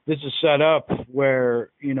 this is set up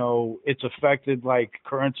where, it's affected like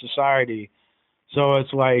current society. So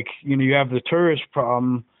it's like, you have the tourist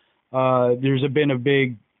problem. There's been a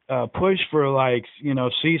big push for like,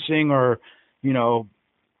 ceasing or,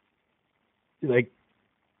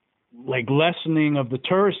 like lessening of the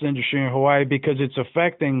tourist industry in Hawaii because it's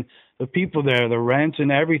affecting the people there, the rents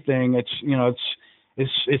and everything.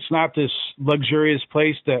 It's not this luxurious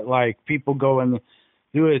place that like people go and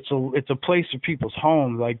do it. It's a place of people's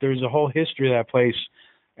homes. Like there's a whole history of that place,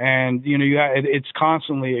 and it's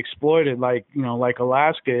constantly exploited, like like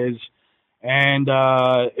Alaska is, and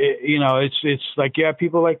it's like you have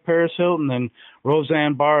people like Paris Hilton and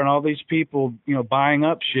Roseanne Barr and all these people buying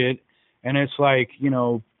up shit, and it's like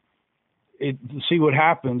see what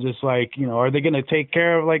happens. It's like, are they going to take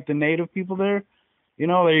care of like the native people there?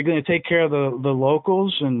 Are you going to take care of the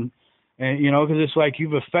locals and because it's like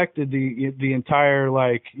you've affected the entire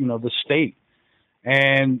like the state,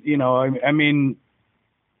 and I mean,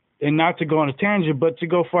 and not to go on a tangent, but to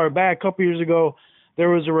go far back, a couple years ago, there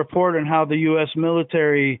was a report on how the U.S.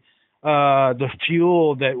 military, the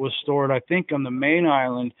fuel that was stored, I think, on the main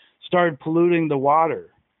island, started polluting the water.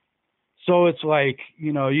 So it's like,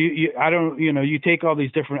 you take all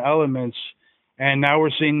these different elements, and now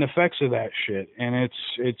we're seeing the effects of that shit, and it's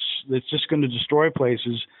just going to destroy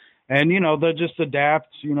places. And they'll just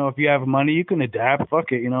adapt. If you have money, you can adapt.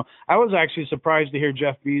 Fuck it. I was actually surprised to hear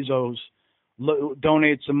Jeff Bezos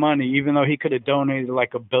donate some money, even though he could have donated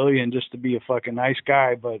like $1 billion just to be a fucking nice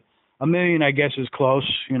guy. But $1 million, I guess, is close.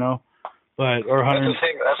 But or 100.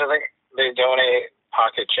 That's the thing. They donate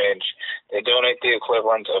pocket change. They donate the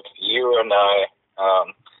equivalent of you and I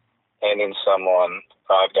handing someone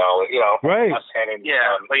 $5. Right. Like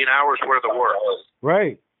an hour's worth of work.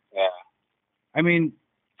 Right. Yeah. I mean,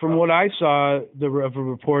 from what I saw, the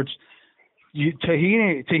reports,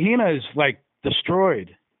 Tahina is like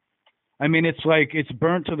destroyed. I mean, it's like it's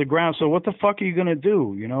burnt to the ground. So what the fuck are you gonna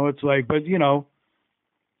do? It's like, but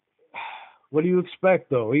what do you expect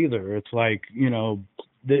though? Either it's like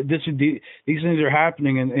these things are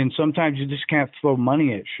happening, and sometimes you just can't throw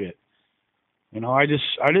money at shit. I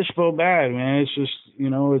just feel bad, man. It's just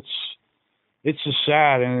it's just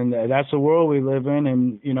sad, and that's the world we live in,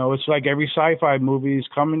 and it's like every sci-fi movie is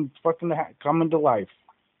coming to life.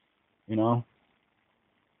 Uh-huh.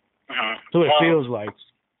 So it feels like.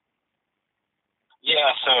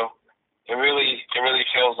 Yeah, so it really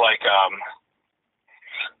feels like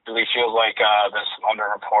this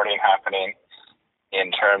underreporting happening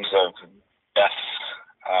in terms of deaths.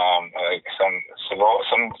 Like some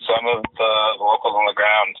of the locals on the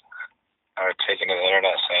ground are taking to the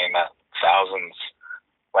internet saying that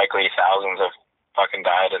likely thousands have fucking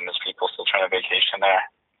died, and there's people still trying to vacation there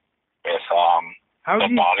with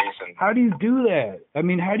bodies. And how do you do that? I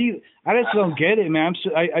mean, I just don't get it, man.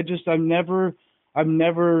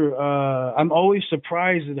 I'm always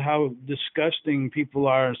surprised at how disgusting people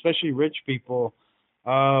are, especially rich people,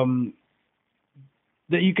 that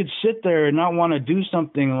you could sit there and not want to do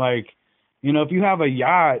something like, if you have a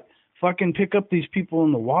yacht, fucking pick up these people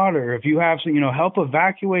in the water. If you have some, help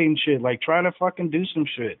evacuate and shit, like try to fucking do some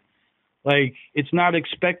shit. Like it's not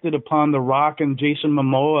expected upon The Rock and Jason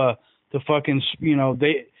Momoa to fucking,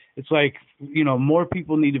 it's like, more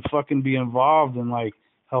people need to fucking be involved and like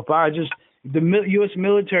help out. the U.S.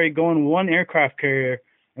 military going one aircraft carrier,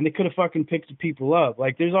 and they could have fucking picked the people up.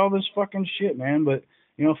 Like, there's all this fucking shit, man. But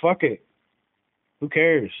fuck it. Who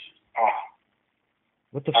cares?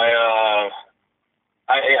 What the? I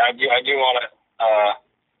do want to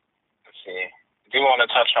let's see. I do want to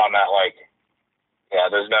touch on that. Like, yeah,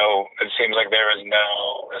 it seems like there is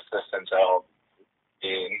no assistance at all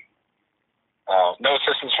being, no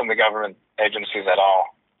assistance from the government agencies at all.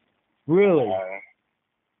 Really?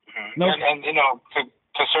 No. And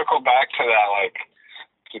to circle back to that, like,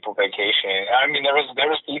 people vacationing. I mean, there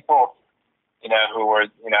was people, who were,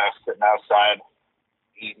 sitting outside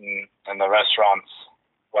eating in the restaurants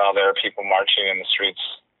while there were people marching in the streets,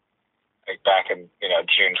 like back in,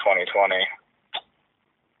 June 2020.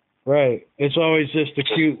 Right. It's always just a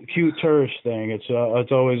cute tourist thing. It's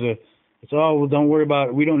always well, don't worry about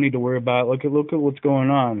it. We don't need to worry about it. Look at what's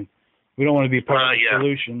going on. We don't want to be part of the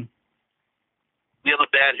solution. We have a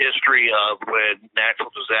bad history of when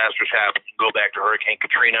natural disasters happen. You go back to Hurricane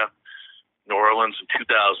Katrina, New Orleans in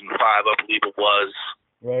 2005, I believe it was.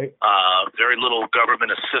 Right. Very little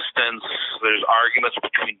government assistance. There's arguments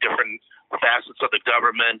between different facets of the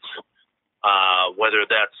government, whether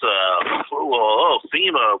that's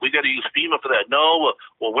FEMA. We got to use FEMA for that. No,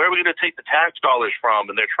 well, where are we going to take the tax dollars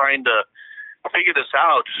from? And they're trying to figure this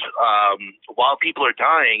out while people are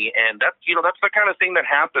dying, and that's the kind of thing that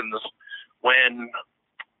happens when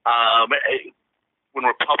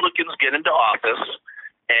Republicans get into office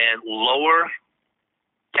and lower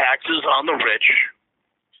taxes on the rich,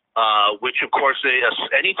 which of course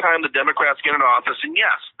anytime the Democrats get in office, and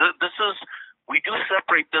yes, we do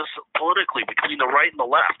separate this politically between the right and the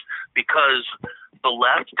left, because the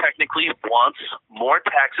left technically wants more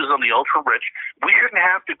taxes on the ultra rich. We shouldn't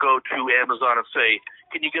have to go to Amazon and say,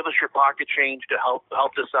 "Can you give us your pocket change to help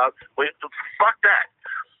this out?" Wait, fuck that.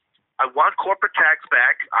 I want corporate tax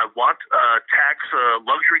back. I want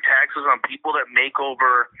luxury taxes on people that make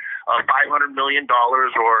over $500 million,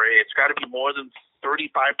 or it's got to be more than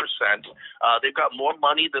 35%. They've got more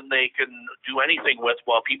money than they can do anything with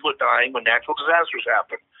while people are dying when natural disasters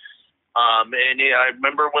happen. I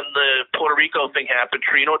remember when the Puerto Rico thing happened,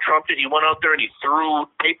 Trump did. He went out there and he threw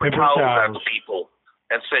paper towels at the people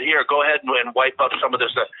and said, "Here, go ahead and wipe up some of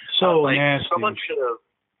this." So nasty.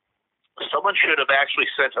 Someone should have actually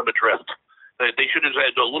sent him adrift. They should have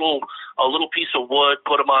had a little piece of wood,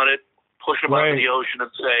 put him on it, push him out of the ocean,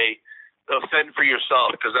 and say, "Fend for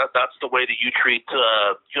yourself," because that's the way that you treat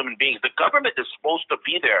human beings. The government is supposed to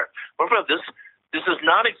be there. Remember, this is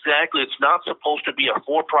not exactly. It's not supposed to be a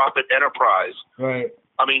for-profit enterprise. Right.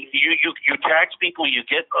 I mean, you tax people, you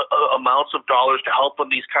get amounts of dollars to help when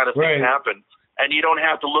these kind of things happen, and you don't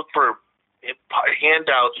have to look for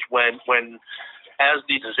handouts when as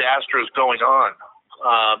the disaster is going on.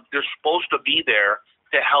 They're supposed to be there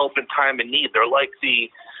to help in time of need. They're like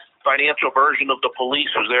the financial version of the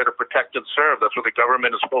police who's there to protect and serve. That's what the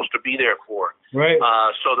government is supposed to be there for. Right.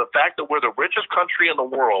 So the fact that we're the richest country in the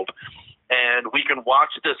world and we can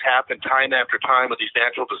watch this happen time after time with these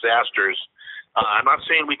natural disasters, I'm not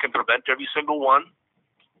saying we can prevent every single one,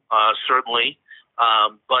 certainly,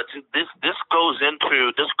 but this goes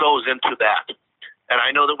into that. And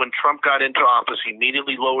I know that when Trump got into office, he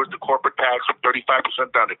immediately lowered the corporate tax from 35%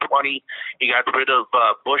 down to 20%. He got rid of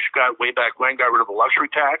got rid of the luxury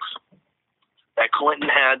tax that Clinton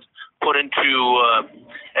had put into.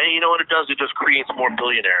 And you know what it does? It just creates more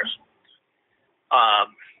billionaires.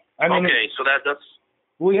 So that's.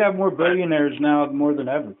 We have more billionaires now more than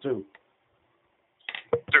ever, too.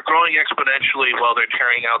 They're growing exponentially while they're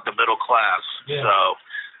tearing out the middle class. Yeah. So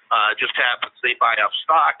it just happens. They buy up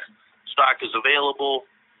stock. Stock is available.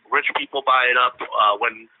 Rich people buy it up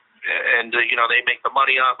they make the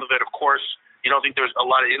money off of it. Of course, you don't think there's a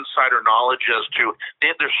lot of insider knowledge as to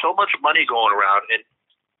there's so much money going around. And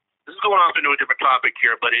this is going off into a different topic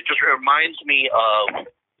here, but it just reminds me of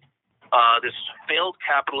this failed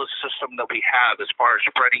capitalist system that we have as far as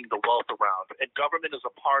spreading the wealth around, and government is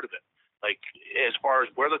a part of it. Like as far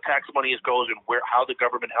as where the tax money goes and how the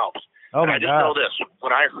government helps. Oh my God. I just know this: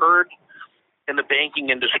 when I heard in the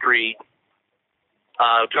banking industry,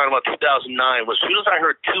 talking about 2009, as soon as I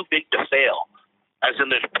heard too big to fail, as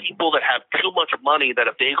in there's people that have too much money that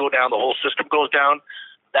if they go down, the whole system goes down.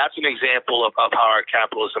 That's an example of how our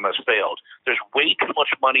capitalism has failed. There's way too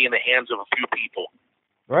much money in the hands of a few people.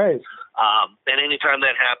 Right. And anytime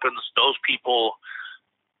that happens, those people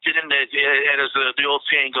didn't, and as the old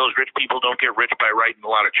saying goes, rich people don't get rich by writing a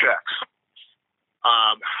lot of checks.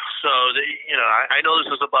 I know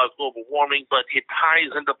this is about global warming, but it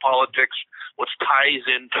ties into politics, which ties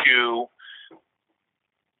into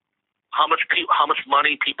how much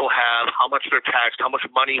money people have, how much they're taxed, how much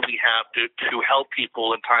money we have to help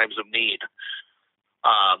people in times of need.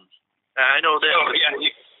 And I know that. Oh, yeah,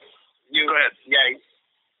 you go ahead. Yeah,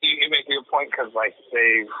 you make a good point because like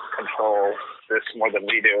they control this more than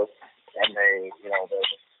we do, and they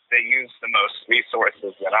use the most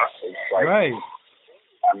resources than us. It's like, right.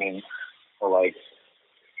 I mean, like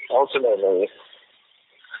ultimately.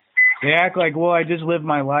 They act like, well, I just live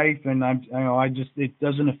my life, and it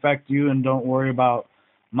doesn't affect you, and don't worry about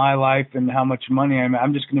my life and how much money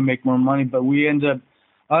I'm just going to make more money. But we end up,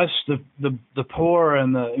 us, the poor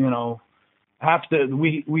and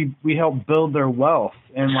we help build their wealth,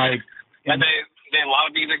 and like. And they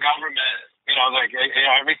lobby the government,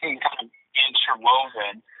 everything kind of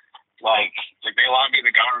interwoven, like they lobby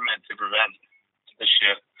the government to prevent the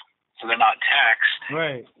shit, so they're not taxed.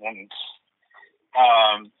 Right. And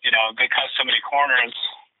they cut so many corners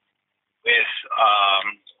with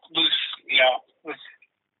with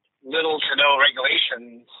little to no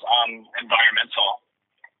regulations on environmental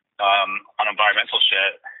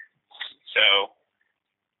shit. So,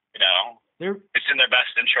 it's in their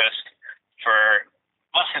best interest for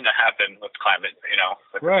nothing to happen with climate,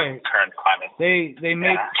 with right. the current climate. They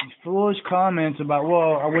make foolish comments about,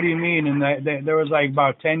 well, what do you mean? And there was like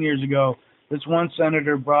about 10 years ago, this one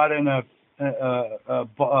senator brought in a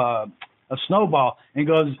snowball and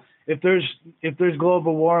goes, if there's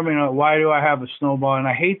global warming, why do I have a snowball? And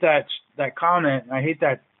I hate that comment. I hate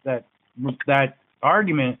that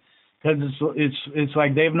argument because it's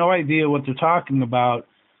like they have no idea what they're talking about.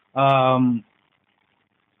 I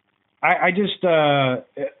just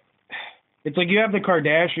it's like you have the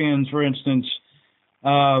Kardashians, for instance.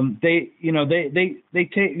 They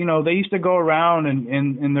take they used to go around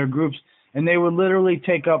in their groups, and they would literally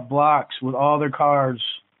take up blocks with all their cars,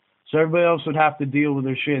 so everybody else would have to deal with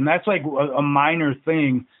their shit. And that's like a minor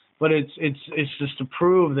thing, but it's just to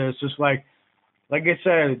prove this. Just like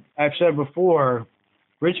I've said before,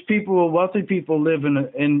 rich people, wealthy people live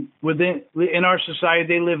in our society.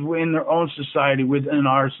 They live in their own society within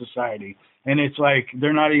our society, and it's like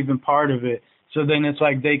they're not even part of it. So then it's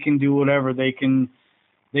like they can do whatever they can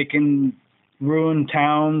ruin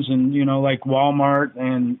towns and like Walmart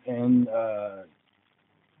and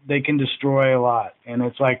they can destroy a lot. And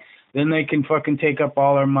it's like then they can fucking take up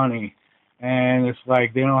all our money, and it's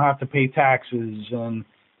like they don't have to pay taxes. And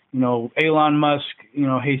Elon Musk,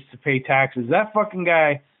 hates to pay taxes. That fucking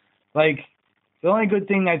guy, like, the only good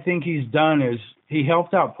thing I think he's done is he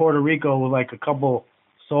helped out Puerto Rico with like a couple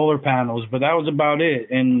solar panels, but that was about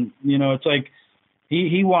it. And it's like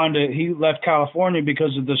he left California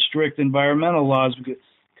because of the strict environmental laws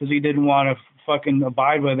because he didn't want to fucking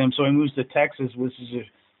abide by them. So he moves to Texas, which is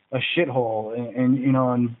a shithole,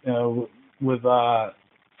 and with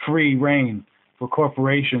free reign for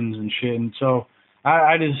corporations and shit. And so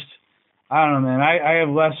I don't know, man. I have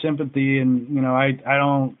less sympathy, and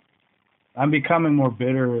I'm becoming more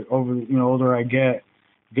bitter over older I get,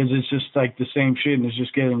 because it's just like the same shit, and it's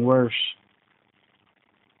just getting worse.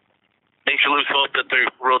 Makes you lose hope that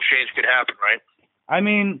the real change could happen, right? I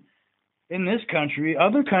mean, in this country,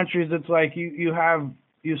 other countries, it's like you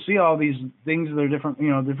see all these things that are different.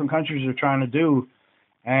 Different countries are trying to do,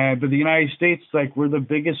 but the United States, like we're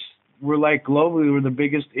like globally, we're the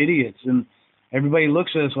biggest idiots, and everybody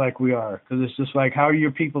looks at us like we are, because it's just like, how are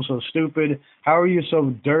your people so stupid? How are you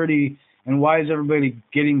so dirty? And why is everybody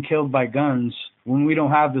getting killed by guns when we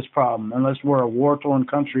don't have this problem, unless we're a war-torn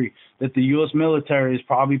country that the U.S. military is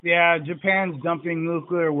probably... Yeah, Japan's dumping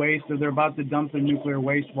nuclear waste, or they're about to dump their nuclear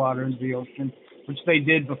wastewater into the ocean, which they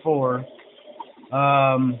did before.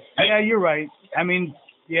 Yeah, you're right. I mean,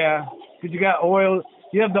 yeah, because you got oil...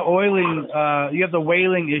 You have the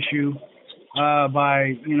whaling issue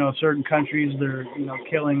by certain countries. They're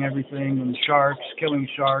killing everything, and killing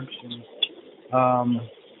sharks, and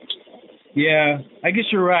yeah, I guess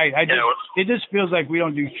you're right. It just feels like we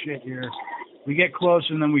don't do shit here. We get close,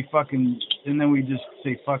 and then we just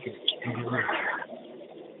say fuck it and get rich.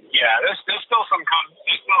 Yeah, there's still some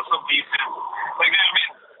decent, like, I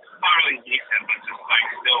mean, not really decent, but just like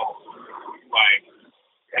still like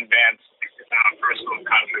advanced personal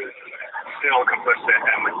countries still complicit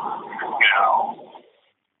in how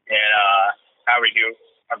we do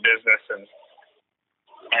our business and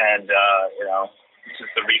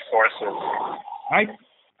just the resources.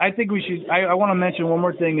 I think we should. I want to mention one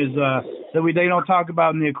more thing is that they don't talk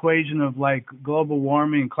about in the equation of like global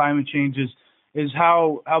warming and climate changes is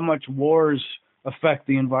how much wars affect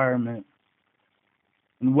the environment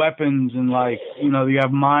and weapons, and like you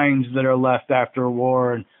have mines that are left after a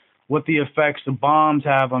war, and what the effects the bombs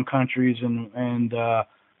have on countries, and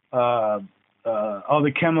all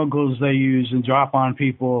the chemicals they use and drop on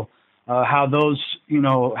people, how those,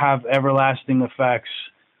 have everlasting effects,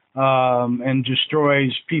 and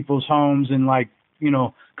destroys people's homes and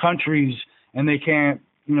countries, and they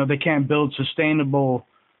can't build sustainable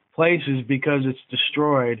places because it's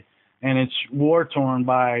destroyed and it's war torn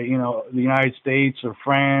by, the United States or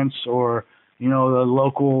France or, the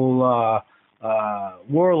local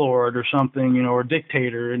warlord or something, or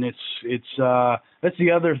dictator. And that's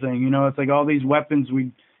the other thing, it's like all these weapons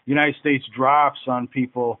United States drops on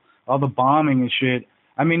people, all the bombing and shit.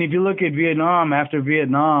 I mean, if you look at Vietnam, after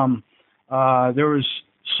Vietnam, there was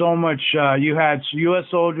so much, you had U.S.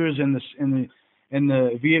 soldiers and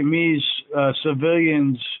the Vietnamese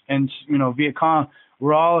civilians and, Viet Cong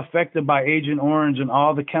were all affected by Agent Orange and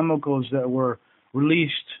all the chemicals that were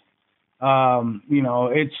released.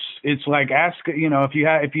 It's like ask,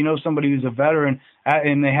 if you know somebody who's a veteran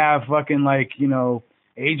and they have fucking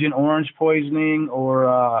Agent Orange poisoning,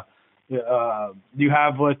 or you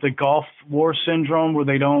have the Gulf War syndrome where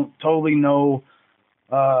they don't totally know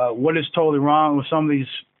what is totally wrong with some of the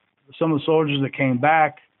soldiers that came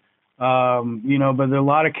back. But there's a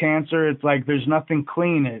lot of cancer. It's like there's nothing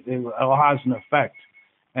clean. It all has an effect,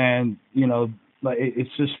 and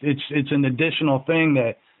it's an additional thing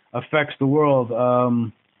that affects the world.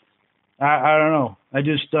 I don't know. I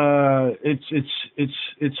just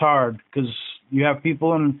it's hard because you have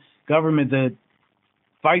people in government that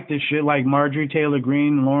fight this shit, like Marjorie Taylor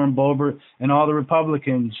Greene and Lauren Boebert and all the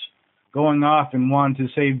Republicans going off and wanting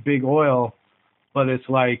to save big oil, but it's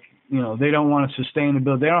like, they don't want to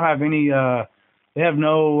sustainability. They don't have any. They have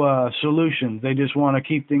no solutions. They just want to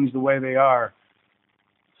keep things the way they are.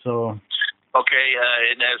 So. Okay,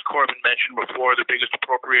 and as Corbin mentioned before, the biggest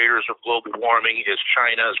appropriators of global warming is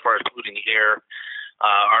China as far as polluting the air.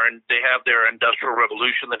 They have their industrial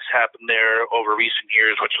revolution that's happened there over recent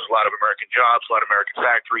years, which is a lot of American jobs, a lot of American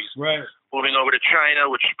factories moving over to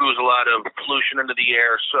China, which spews a lot of pollution into the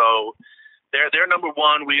air. So they're number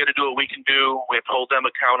one. We got to do what we can do. We have to hold them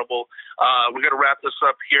accountable. We got to wrap this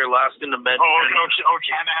up here. Last thing to mention.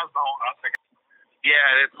 China has the whole.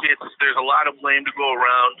 Yeah, there's a lot of blame to go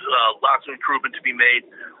around, lots of improvement to be made.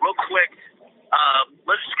 Real quick,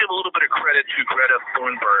 let's just give a little bit of credit to Greta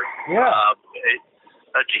Thunberg. Yeah.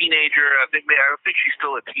 A teenager, I don't think she's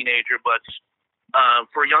still a teenager, but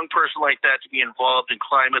for a young person like that to be involved in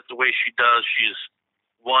climate the way she does, she's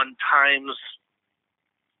won Times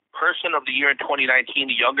Person of the Year in 2019,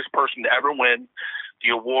 the youngest person to ever win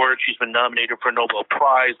the award. She's been nominated for a Nobel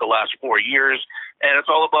Prize the last 4 years, and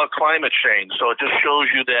it's all about climate change. So it just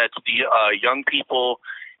shows you that the young people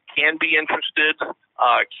can be interested,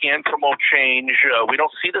 can promote change. We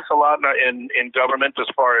don't see this a lot in government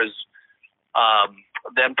as far as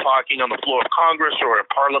them talking on the floor of Congress or in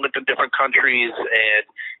Parliament in different countries. And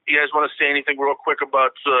you guys want to say anything real quick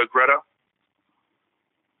about Greta?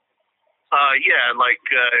 I'm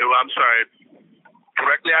sorry.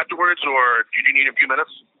 Directly afterwards, or do you need a few minutes?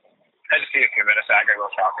 I just need a few minutes. I gotta go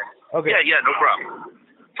talking. Okay. Yeah, no problem.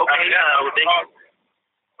 Okay. Thank you.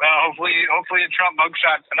 Well, hopefully the Trump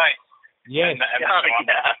mugshot tonight. Yes.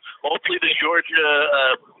 Yeah. Hopefully the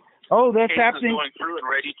Georgia. That's case happening. Is going through and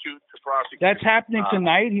ready to prosecute. That's happening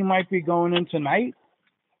tonight. He might be going in tonight.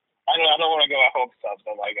 I don't want to go at hope stuff,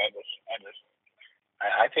 but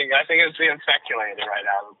I think it's being speculated right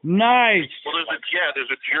now. Nice. Well, there's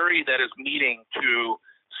a jury that is meeting to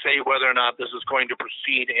say whether or not this is going to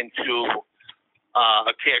proceed into a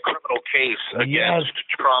criminal case against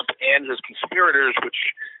Trump and his conspirators. Which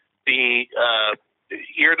the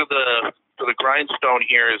ear to the grindstone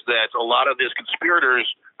here is that a lot of his conspirators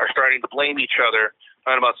are starting to blame each other.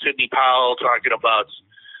 Talking about Sidney Powell, talking about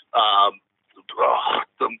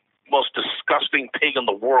the most disgusting pig in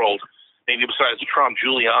the world. Maybe besides Trump,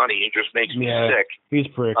 Giuliani, it just makes me sick. He's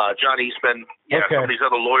prick. John Eastman, some of these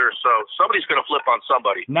other lawyers. So somebody's going to flip on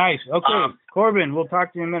somebody. Nice. Okay, Corbin, we'll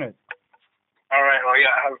talk to you in a minute. All right. Well,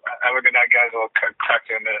 yeah. Have a good night, guys. We'll talk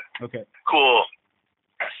to you in a minute. Okay. Cool.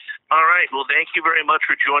 All right. Well, thank you very much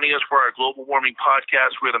for joining us for our global warming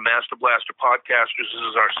podcast. We're the Master Blaster Podcasters. This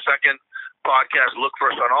is our second podcast. Look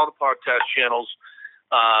for us on all the podcast channels.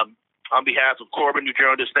 On behalf of Corbin, who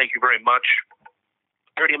joined us, thank you very much.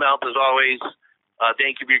 Dirty Mouth, as always,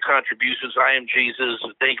 thank you for your contributions. I am Jesus.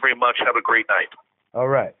 Thank you very much. Have a great night. All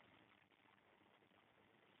right.